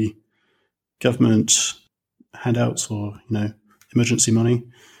temporary government handouts or, emergency money.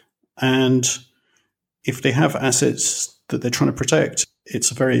 And if they have assets that they're trying to protect, it's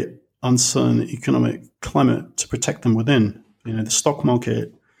a very uncertain economic climate to protect them within. The stock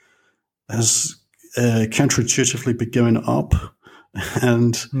market has counterintuitively been going up.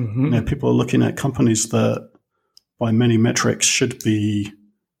 And people are looking at companies that by many metrics should be,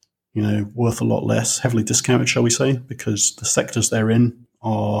 worth a lot less, heavily discounted, shall we say, because the sectors they're in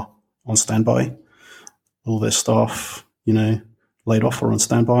are on standby. All their staff, laid off or on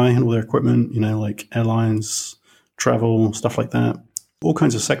standby, and all their equipment, like airlines, travel, stuff like that, all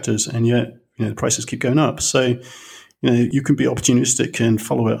kinds of sectors. And yet, the prices keep going up. So, you can be opportunistic and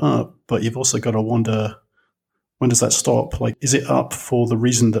follow it up, but you've also got to wonder, when does that stop? Is it up for the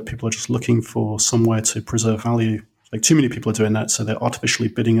reason that people are just looking for somewhere to preserve value? Too many people are doing that, so they're artificially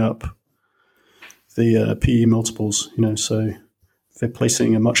bidding up the PE multiples, so they're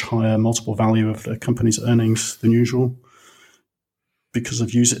placing a much higher multiple value of the company's earnings than usual because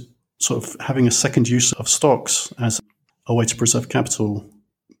of sort of having a second use of stocks as a way to preserve capital,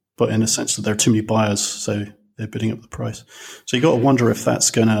 but in a sense that there are too many buyers, so they're bidding up the price. So you got to wonder if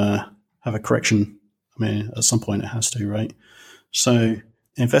that's going to have a correction. I mean, at some point it has to, right? So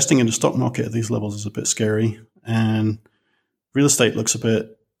investing in the stock market at these levels is a bit scary, and real estate looks a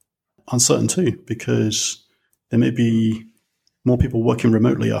bit uncertain too, because there may be more people working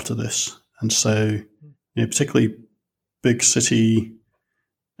remotely after this. And so, particularly big city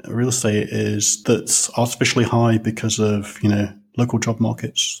real estate that's artificially high because of, local job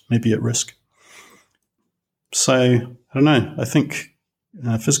markets may be at risk. So I don't know. I think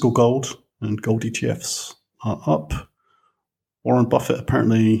physical gold and gold ETFs are up. Warren Buffett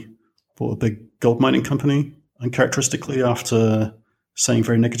apparently bought a big gold mining company, uncharacteristically after saying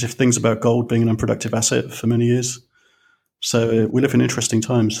very negative things about gold being an unproductive asset for many years. So we live in interesting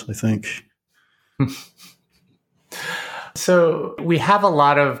times, I think. So we have a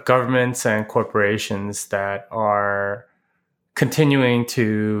lot of governments and corporations that are continuing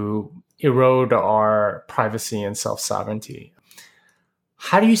to erode our privacy and self-sovereignty.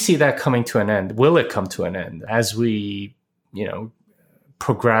 How do you see that coming to an end? Will it come to an end as we,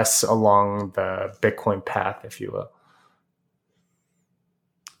 progress along the Bitcoin path, if you will?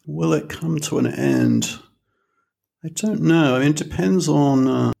 Will it come to an end? I don't know. I mean, it depends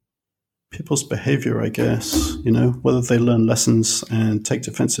on people's behavior, I guess, whether they learn lessons and take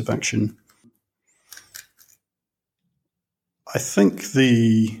defensive action. I think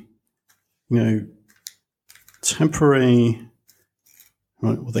the, temporary,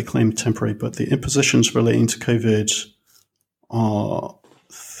 well, they claim temporary, but the impositions relating to COVID are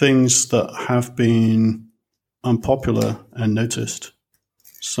things that have been unpopular and noticed.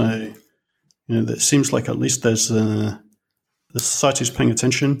 So, it seems like at least the society's paying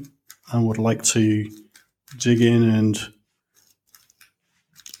attention and would like to dig in and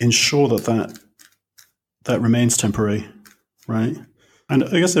ensure that remains temporary, right? And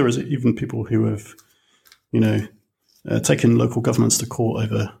I guess there is even people who have, taken local governments to court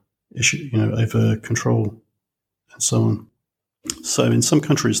over over control and so on. So in some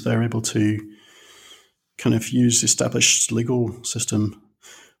countries, they're able to kind of use established legal system.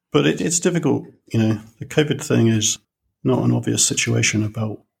 But it's difficult. The COVID thing is not an obvious situation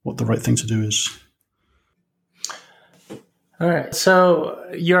about what the right thing to do is. All right. So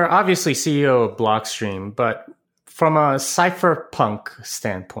you're obviously CEO of Blockstream, but from a cypherpunk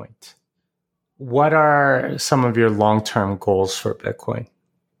standpoint, what are some of your long-term goals for Bitcoin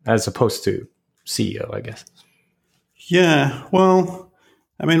as opposed to CEO, I guess? Yeah, well,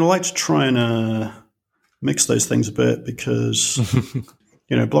 I mean, I like to try and mix those things a bit because,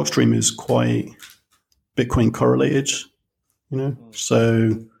 Blockstream is quite Bitcoin correlated,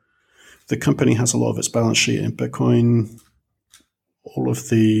 So the company has a lot of its balance sheet in Bitcoin. All of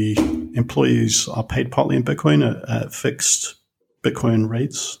the employees are paid partly in Bitcoin at fixed Bitcoin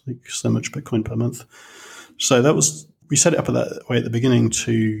rates, like so much Bitcoin per month. So we set it up that way at the beginning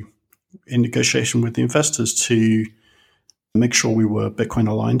in negotiation with the investors to make sure we were Bitcoin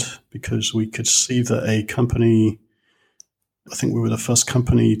aligned, because we could see that a company, I think we were the first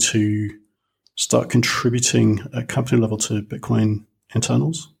company to start contributing at company level to Bitcoin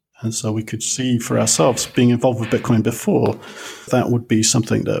internals. And so we could see for ourselves, being involved with Bitcoin before, that would be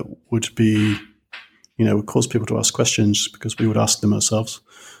something that would be, would cause people to ask questions because we would ask them ourselves.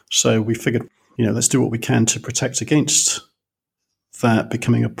 So we figured, let's do what we can to protect against that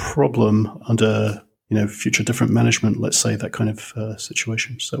becoming a problem under, future different management, let's say, that kind of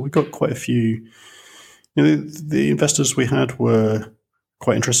situation. So we got quite a few, the investors we had were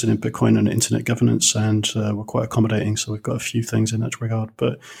quite interested in Bitcoin and internet governance and were quite accommodating. So we've got a few things in that regard.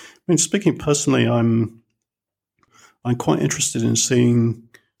 But I mean, speaking personally, I'm quite interested in seeing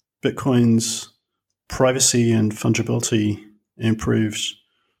Bitcoin's privacy and fungibility improved.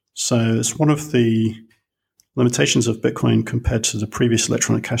 So it's one of the limitations of Bitcoin compared to the previous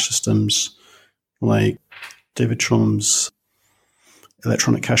electronic cash systems like David Chaum's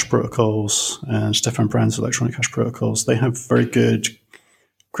electronic cash protocols and Stefan Brand's electronic cash protocols. They have very good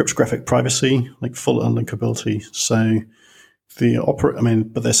cryptographic privacy, like full unlinkability. So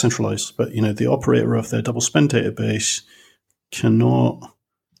but they're centralized. But the operator of their double spend database cannot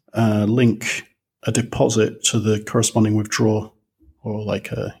link a deposit to the corresponding withdrawal, or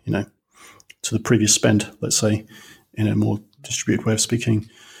to the previous spend, let's say, in a more distributed way of speaking.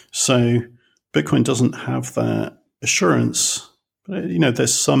 So Bitcoin doesn't have that assurance. But,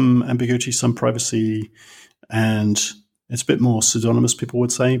 there's some ambiguity, some privacy, and it's a bit more pseudonymous, people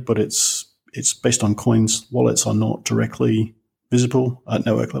would say, but it's it's based on coins. Wallets are not directly visible at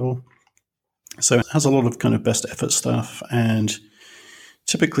network level. So it has a lot of kind of best effort stuff. And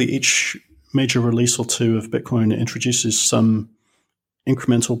typically each major release or two of Bitcoin introduces some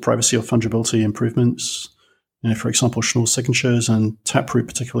incremental privacy or fungibility improvements. For example, Schnorr signatures and Taproot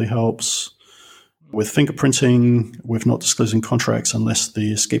particularly helps with fingerprinting, with not disclosing contracts unless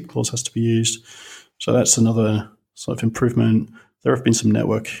the escape clause has to be used. So that's another sort of improvement. There have been some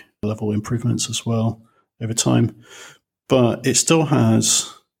network level improvements as well over time, but it still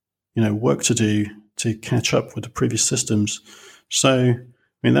has, work to do to catch up with the previous systems. So,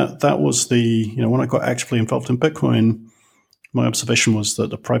 that was when I got actively involved in Bitcoin, my observation was that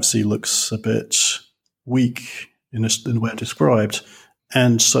the privacy looks a bit weak in the way I described.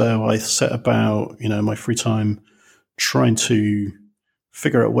 And so I set about, my free time trying to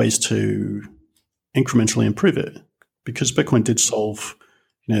figure out ways to incrementally improve it, because Bitcoin did solve,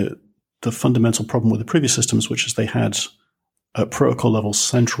 the fundamental problem with the previous systems, which is they had at protocol level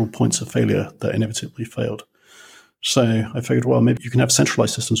central points of failure that inevitably failed. So I figured, well, maybe you can have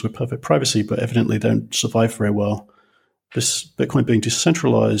centralized systems with perfect privacy, but evidently don't survive very well. This Bitcoin being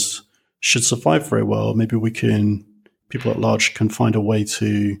decentralized should survive very well. Maybe people at large can find a way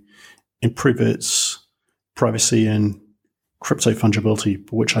to improve its privacy and crypto fungibility,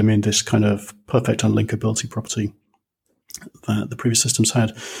 by which I mean this kind of perfect unlinkability property that the previous systems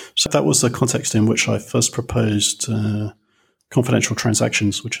had. So that was the context in which I first proposed confidential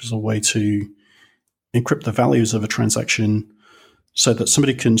transactions, which is a way to encrypt the values of a transaction so that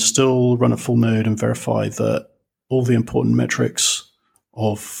somebody can still run a full node and verify that all the important metrics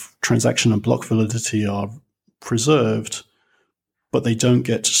of transaction and block validity are preserved, but they don't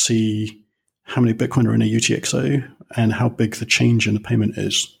get to see how many Bitcoin are in a UTXO and how big the change in the payment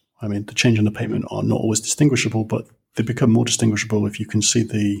is. The change in the payment are not always distinguishable, but they become more distinguishable if you can see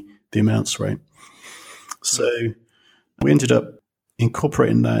the amounts, right? So we ended up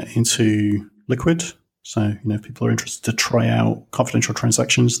incorporating that into Liquid. So, if people are interested to try out confidential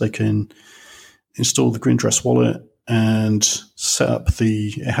transactions, they can install the Green Dress wallet and set up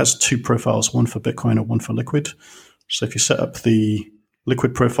it has two profiles, one for Bitcoin and one for Liquid. So if you set up the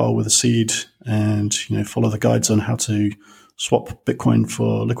Liquid profile with a seed and, follow the guides on how to swap Bitcoin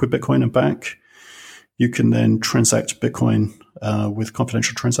for Liquid Bitcoin and back, you can then transact Bitcoin with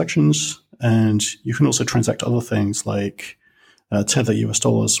confidential transactions. And you can also transact other things like tether US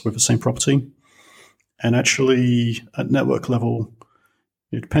dollars with the same property. And actually, at network level,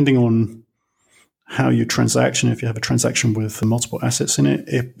 depending on how you transact, and if you have a transaction with multiple assets in it,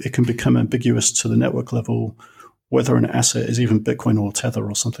 it can become ambiguous to the network level whether an asset is even Bitcoin or Tether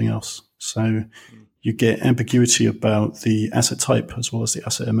or something else. So you get ambiguity about the asset type as well as the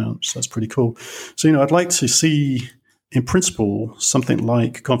asset amount. So that's pretty cool. So, I'd like to see, in principle, something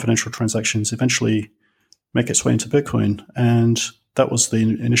like confidential transactions eventually make its way into Bitcoin. And that was the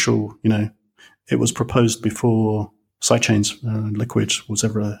initial, it was proposed before sidechains, Liquid was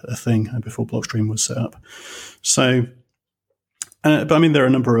ever a thing, and before Blockstream was set up. So, but there are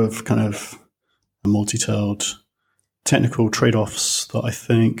a number of kind of more detailed technical trade-offs that I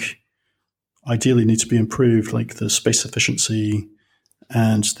think ideally need to be improved, like the space efficiency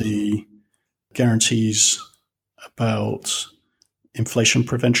and the guarantees about inflation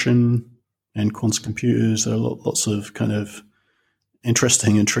prevention and quantum computers. There are lots of kind of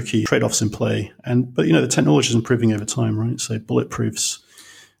interesting and tricky trade-offs in play. But the technology is improving over time, right? So bulletproofs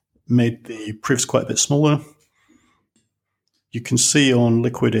made the proofs quite a bit smaller. You can see on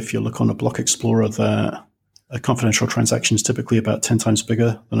Liquid, if you look on a block explorer, that a confidential transaction is typically about 10 times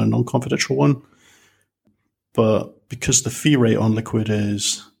bigger than a non-confidential one. But because the fee rate on Liquid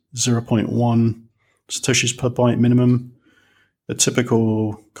is 0.1 Satoshis per byte minimum, a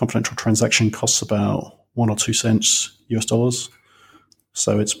typical confidential transaction costs about 1 or 2 cents US dollars.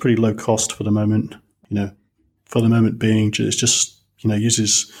 So it's pretty low cost for the moment. For the moment being, it's just,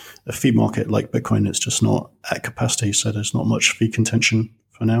 uses a fee market like Bitcoin. It's just not at capacity. So there's not much fee contention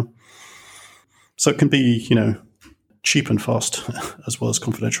for now. So it can be, cheap and fast as well as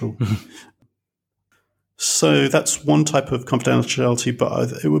confidential. So that's one type of confidentiality,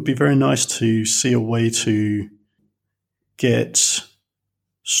 but it would be very nice to see a way to get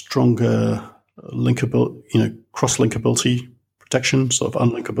stronger cross-linkability protection, sort of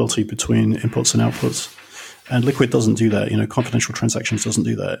unlinkability between inputs and outputs. And Liquid doesn't do that. Confidential transactions doesn't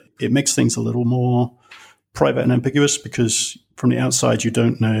do that. It makes things a little more private and ambiguous because from the outside, you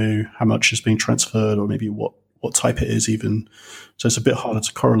don't know how much is being transferred or maybe what type it is even. So it's a bit harder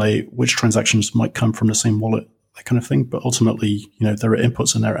to correlate which transactions might come from the same wallet, that kind of thing. But ultimately, there are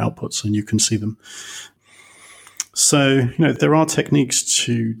inputs and there are outputs and you can see them. So, there are techniques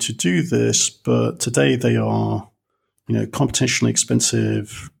to do this, but today they are, computationally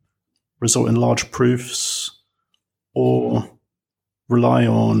expensive, result in large proofs, or rely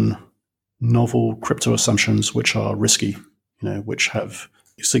on novel crypto assumptions which are risky, which have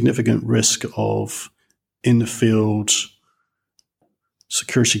significant risk of in-the-field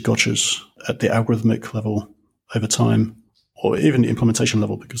security gotchas at the algorithmic level over time, or even the implementation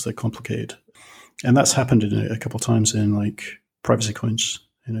level because they're complicated. And that's happened a couple of times in like privacy coins,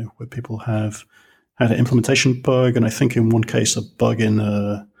 where people have had an implementation bug, and I think in one case a bug in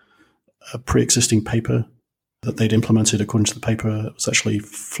a pre-existing paper that they'd implemented according to the paper was actually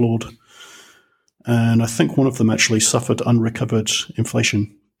flawed. And I think one of them actually suffered unrecovered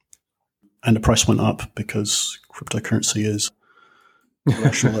inflation, and the price went up because cryptocurrency is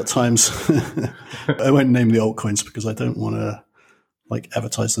irrational at times. I won't name the altcoins because I don't want to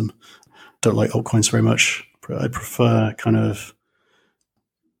advertise them. Don't like altcoins very much. I prefer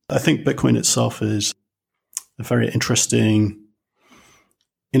I think Bitcoin itself is a very interesting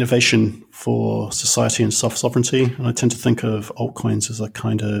innovation for society and self-sovereignty. And I tend to think of altcoins as a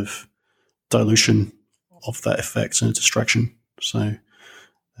kind of dilution of that effect and a distraction. So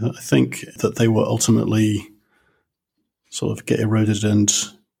I think that they will ultimately sort of get eroded and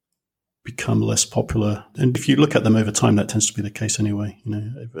become less popular. And if you look at them over time, that tends to be the case anyway.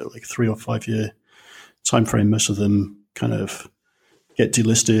 Over like 3 or 5 year time frame, most of them kind of get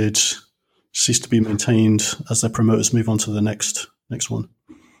delisted, cease to be maintained as their promoters move on to the next one.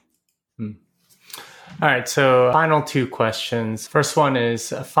 All right, so final 2 questions. First one is,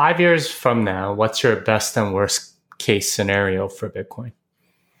 5 years from now, what's your best and worst case scenario for Bitcoin?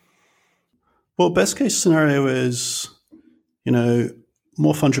 Well, best case scenario is,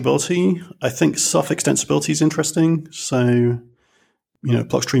 more fungibility. I think self-extensibility is interesting. So,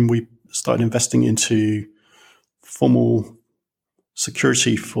 Blockstream, we started investing into formal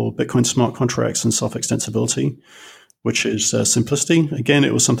security for Bitcoin smart contracts and self-extensibility, which is simplicity. Again,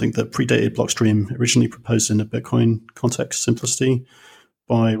 it was something that predated Blockstream, originally proposed in the Bitcoin context, simplicity,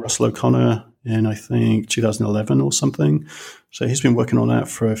 by Russell O'Connor in, I think, 2011 or something. So he's been working on that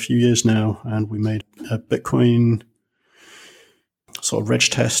for a few years now, and we made a Bitcoin sort of reg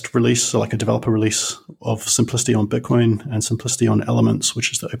test release, so like a developer release of simplicity on Bitcoin and simplicity on Elements,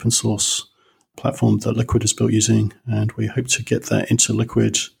 which is the open source platform that Liquid is built using. And we hope to get that into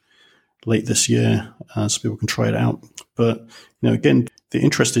Liquid late this year so people can try it out. But, again, the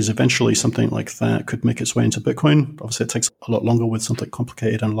interest is eventually something like that could make its way into Bitcoin. Obviously, it takes a lot longer with something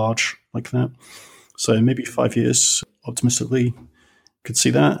complicated and large like that. So maybe 5 years, optimistically, could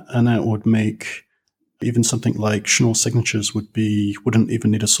see that. And that would make even something like Schnorr signatures wouldn't even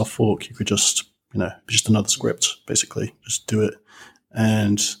need a soft fork. You could just, just another script, basically. Just do it.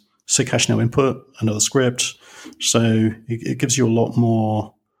 And SIG hash now input, another script. So it gives you a lot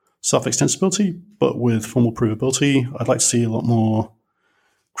more self-extensibility, but with formal provability. I'd like to see a lot more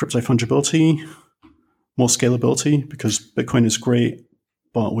crypto fungibility, more scalability, because Bitcoin is great,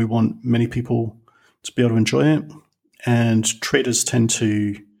 but we want many people to be able to enjoy it. And traders tend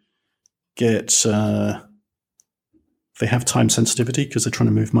to get, they have time sensitivity because they're trying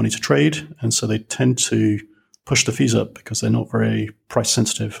to move money to trade. And so they tend to push the fees up because they're not very price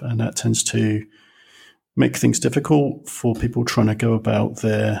sensitive. And that tends to make things difficult for people trying to go about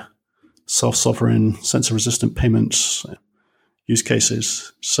their self-sovereign, censor-resistant payments use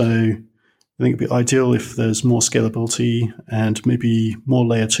cases. So I think it'd be ideal if there's more scalability and maybe more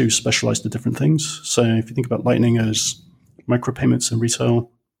layer 2 specialized to different things. So if you think about Lightning as micropayments and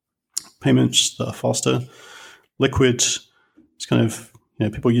retail payments that are faster, Liquid is kind of,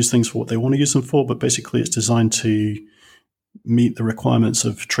 people use things for what they want to use them for, but basically it's designed to meet the requirements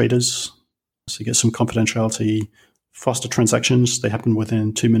of traders. So you get some confidentiality, faster transactions. They happen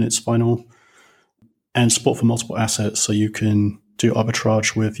within 2 minutes final, and support for multiple assets. So you can do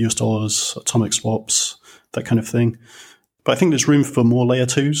arbitrage with US dollars, atomic swaps, that kind of thing. But I think there's room for more layer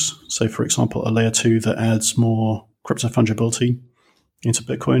 2s. So for example, a layer 2 that adds more crypto fungibility into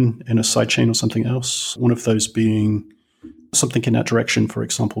Bitcoin in a sidechain or something else. One of those being something in that direction, for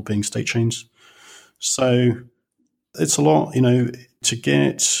example, being state chains. So it's a lot, to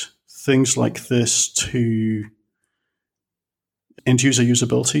get things like this to end user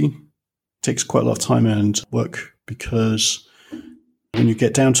usability takes quite a lot of time and work, because when you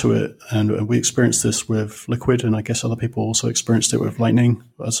get down to it, and we experienced this with Liquid, and I guess other people also experienced it with Lightning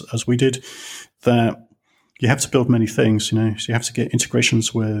as we did, that you have to build many things, so you have to get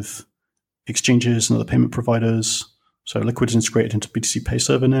integrations with exchanges and other payment providers. So Liquid is integrated into BTC Pay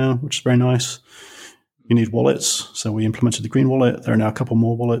Server now, which is very nice. You need wallets. So we implemented the Green Wallet. There are now a couple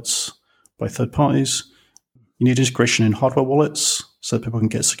more wallets by third parties. You need integration in hardware wallets so that people can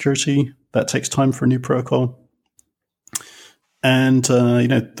get security. That takes time for a new protocol. And,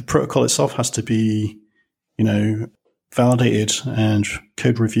 the protocol itself has to be, validated and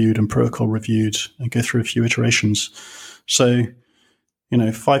code reviewed and protocol reviewed and go through a few iterations. So,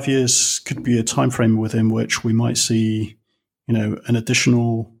 5 years could be a time frame within which we might see, an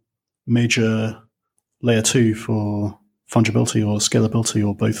additional major layer 2 for fungibility or scalability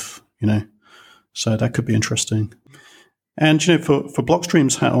or both, So that could be interesting. And, for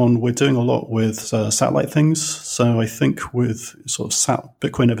Blockstream's hat on, we're doing a lot with satellite things. So I think with sort of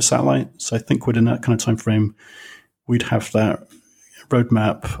Bitcoin over satellite, so I think within that kind of time frame, we'd have that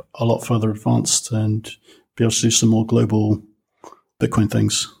roadmap a lot further advanced and be able to do some more global Bitcoin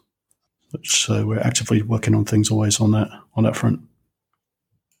things. So we're actively working on things always on that front.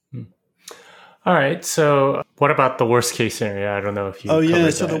 All right. So what about the worst case scenario? I don't know if you. Oh yeah.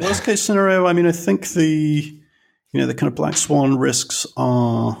 So the worst case scenario, I mean, I think the kind of black swan risks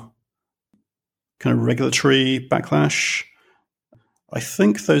are kind of regulatory backlash. I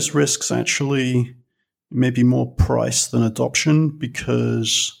think those risks actually may be more price than adoption,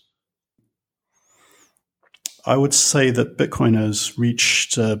 because I would say that Bitcoin has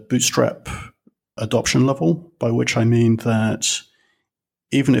reached a bootstrap adoption level, by which I mean that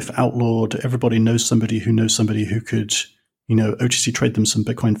even if outlawed, everybody knows somebody who could, OTC trade them some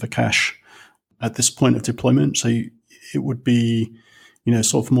Bitcoin for cash at this point of deployment. So it would be,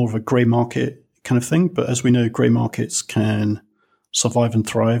 sort of more of a gray market kind of thing. But as we know, gray markets can survive and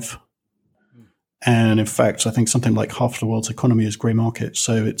thrive. And in fact, I think something like half the world's economy is gray market.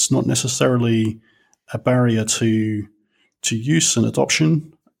 So it's not necessarily a barrier to use and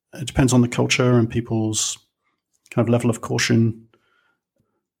adoption. It depends on the culture and people's kind of level of caution,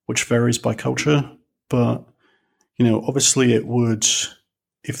 which varies by culture. But, obviously it would,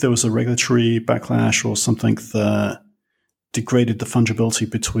 if there was a regulatory backlash or something that degraded the fungibility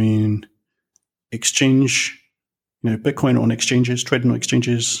between exchange, Bitcoin on exchanges, trading on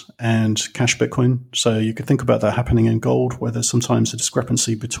exchanges, and cash Bitcoin. So you could think about that happening in gold, where there's sometimes a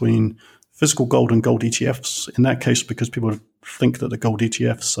discrepancy between physical gold and gold ETFs. In that case, because people think that the gold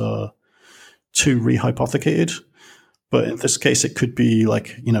ETFs are too rehypothecated. But in this case, it could be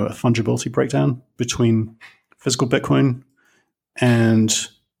like, a fungibility breakdown between physical Bitcoin and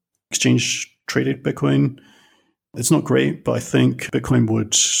exchange traded Bitcoin. It's not great, but I think Bitcoin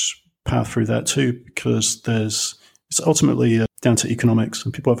would power through that too, because it's ultimately down to economics,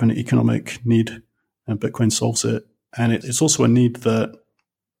 and people have an economic need, and Bitcoin solves it. And it's also a need that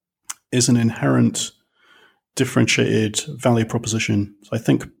is an inherent differentiated value proposition. So I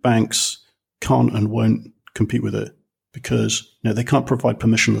think banks can't and won't compete with it, because they can't provide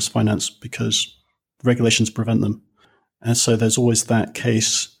permissionless finance because regulations prevent them. And so there's always that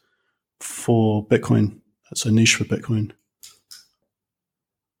case for Bitcoin. That's a niche for Bitcoin.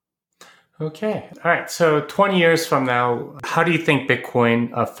 Okay. All right. So 20 years from now, how do you think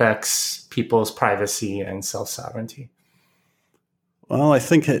Bitcoin affects people's privacy and self-sovereignty? Well, I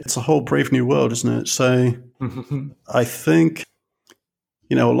think it's a whole brave new world, isn't it? So I think,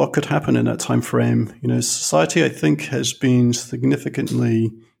 a lot could happen in that time frame. Society, I think, has been significantly,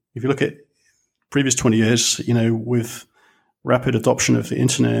 if you look at previous 20 years, with rapid adoption of the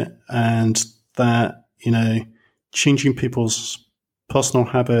internet and that, changing people's personal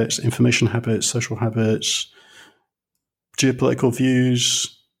habits, information habits, social habits, geopolitical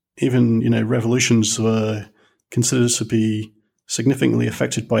views, even, revolutions were considered to be significantly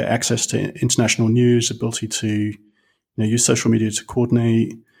affected by access to international news, ability to use social media to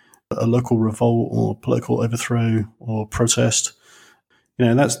coordinate a local revolt or political overthrow or protest.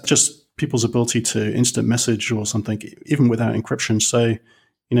 That's just people's ability to instant message or something, even without encryption. So,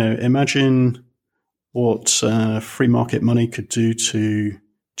 imagine what free market money could do to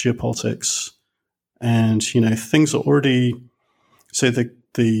geopolitics. And, things are already, so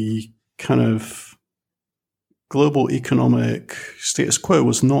the kind of global economic status quo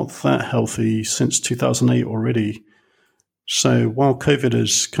was not that healthy since 2008 already. So while COVID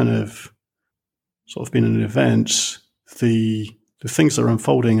has kind of sort of been an event, the things that are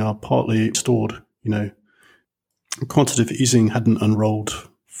unfolding are partly stored. Quantitative easing hadn't unrolled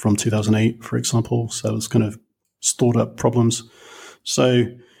from 2008, for example, so it was kind of stored up problems. So,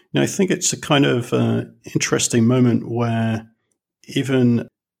 I think it's a kind of interesting moment where even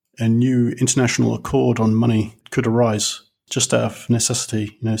a new international accord on money could arise just out of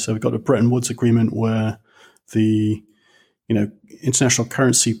necessity. So we've got a Bretton Woods agreement where the international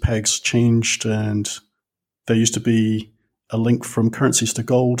currency pegs changed, and there used to be a link from currencies to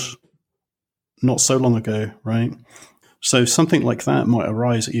gold not so long ago, right? So something like that might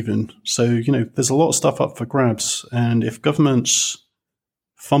arise even. So, there's a lot of stuff up for grabs. And if governments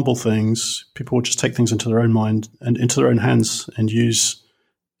fumble things, people will just take things into their own mind and into their own hands and use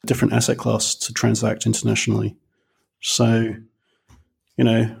a different asset class to transact internationally. So,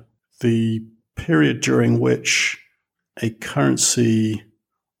 the period during which a currency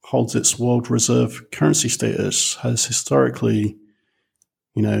holds its world reserve currency status has historically,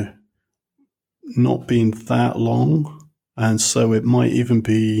 not been that long. And so it might even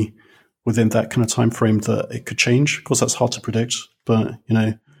be within that kind of time frame that it could change. Of course, that's hard to predict, but,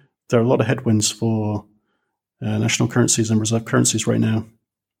 there are a lot of headwinds for national currencies and reserve currencies right now.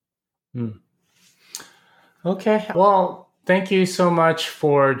 Okay. Well, thank you so much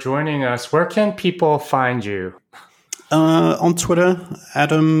for joining us. Where can people find you? On Twitter,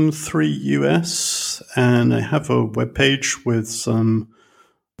 Adam3US, and I have a webpage with some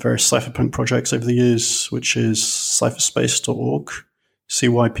various cypherpunk projects over the years, which is cypherspace.org,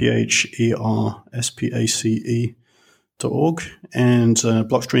 cypherspace.org, and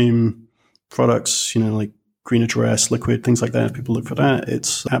Blockstream products, like Green Address, Liquid, things like that. If people look for that,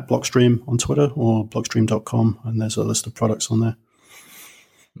 it's at Blockstream on Twitter or blockstream.com, and there's a list of products on there.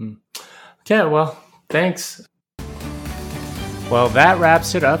 Okay, well, thanks. Well, that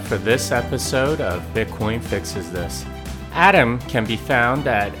wraps it up for this episode of Bitcoin Fixes This. Adam can be found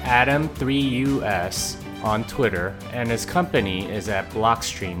at Adam3US on Twitter, and his company is at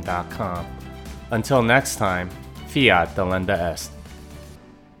Blockstream.com. Until next time, fiat delenda est.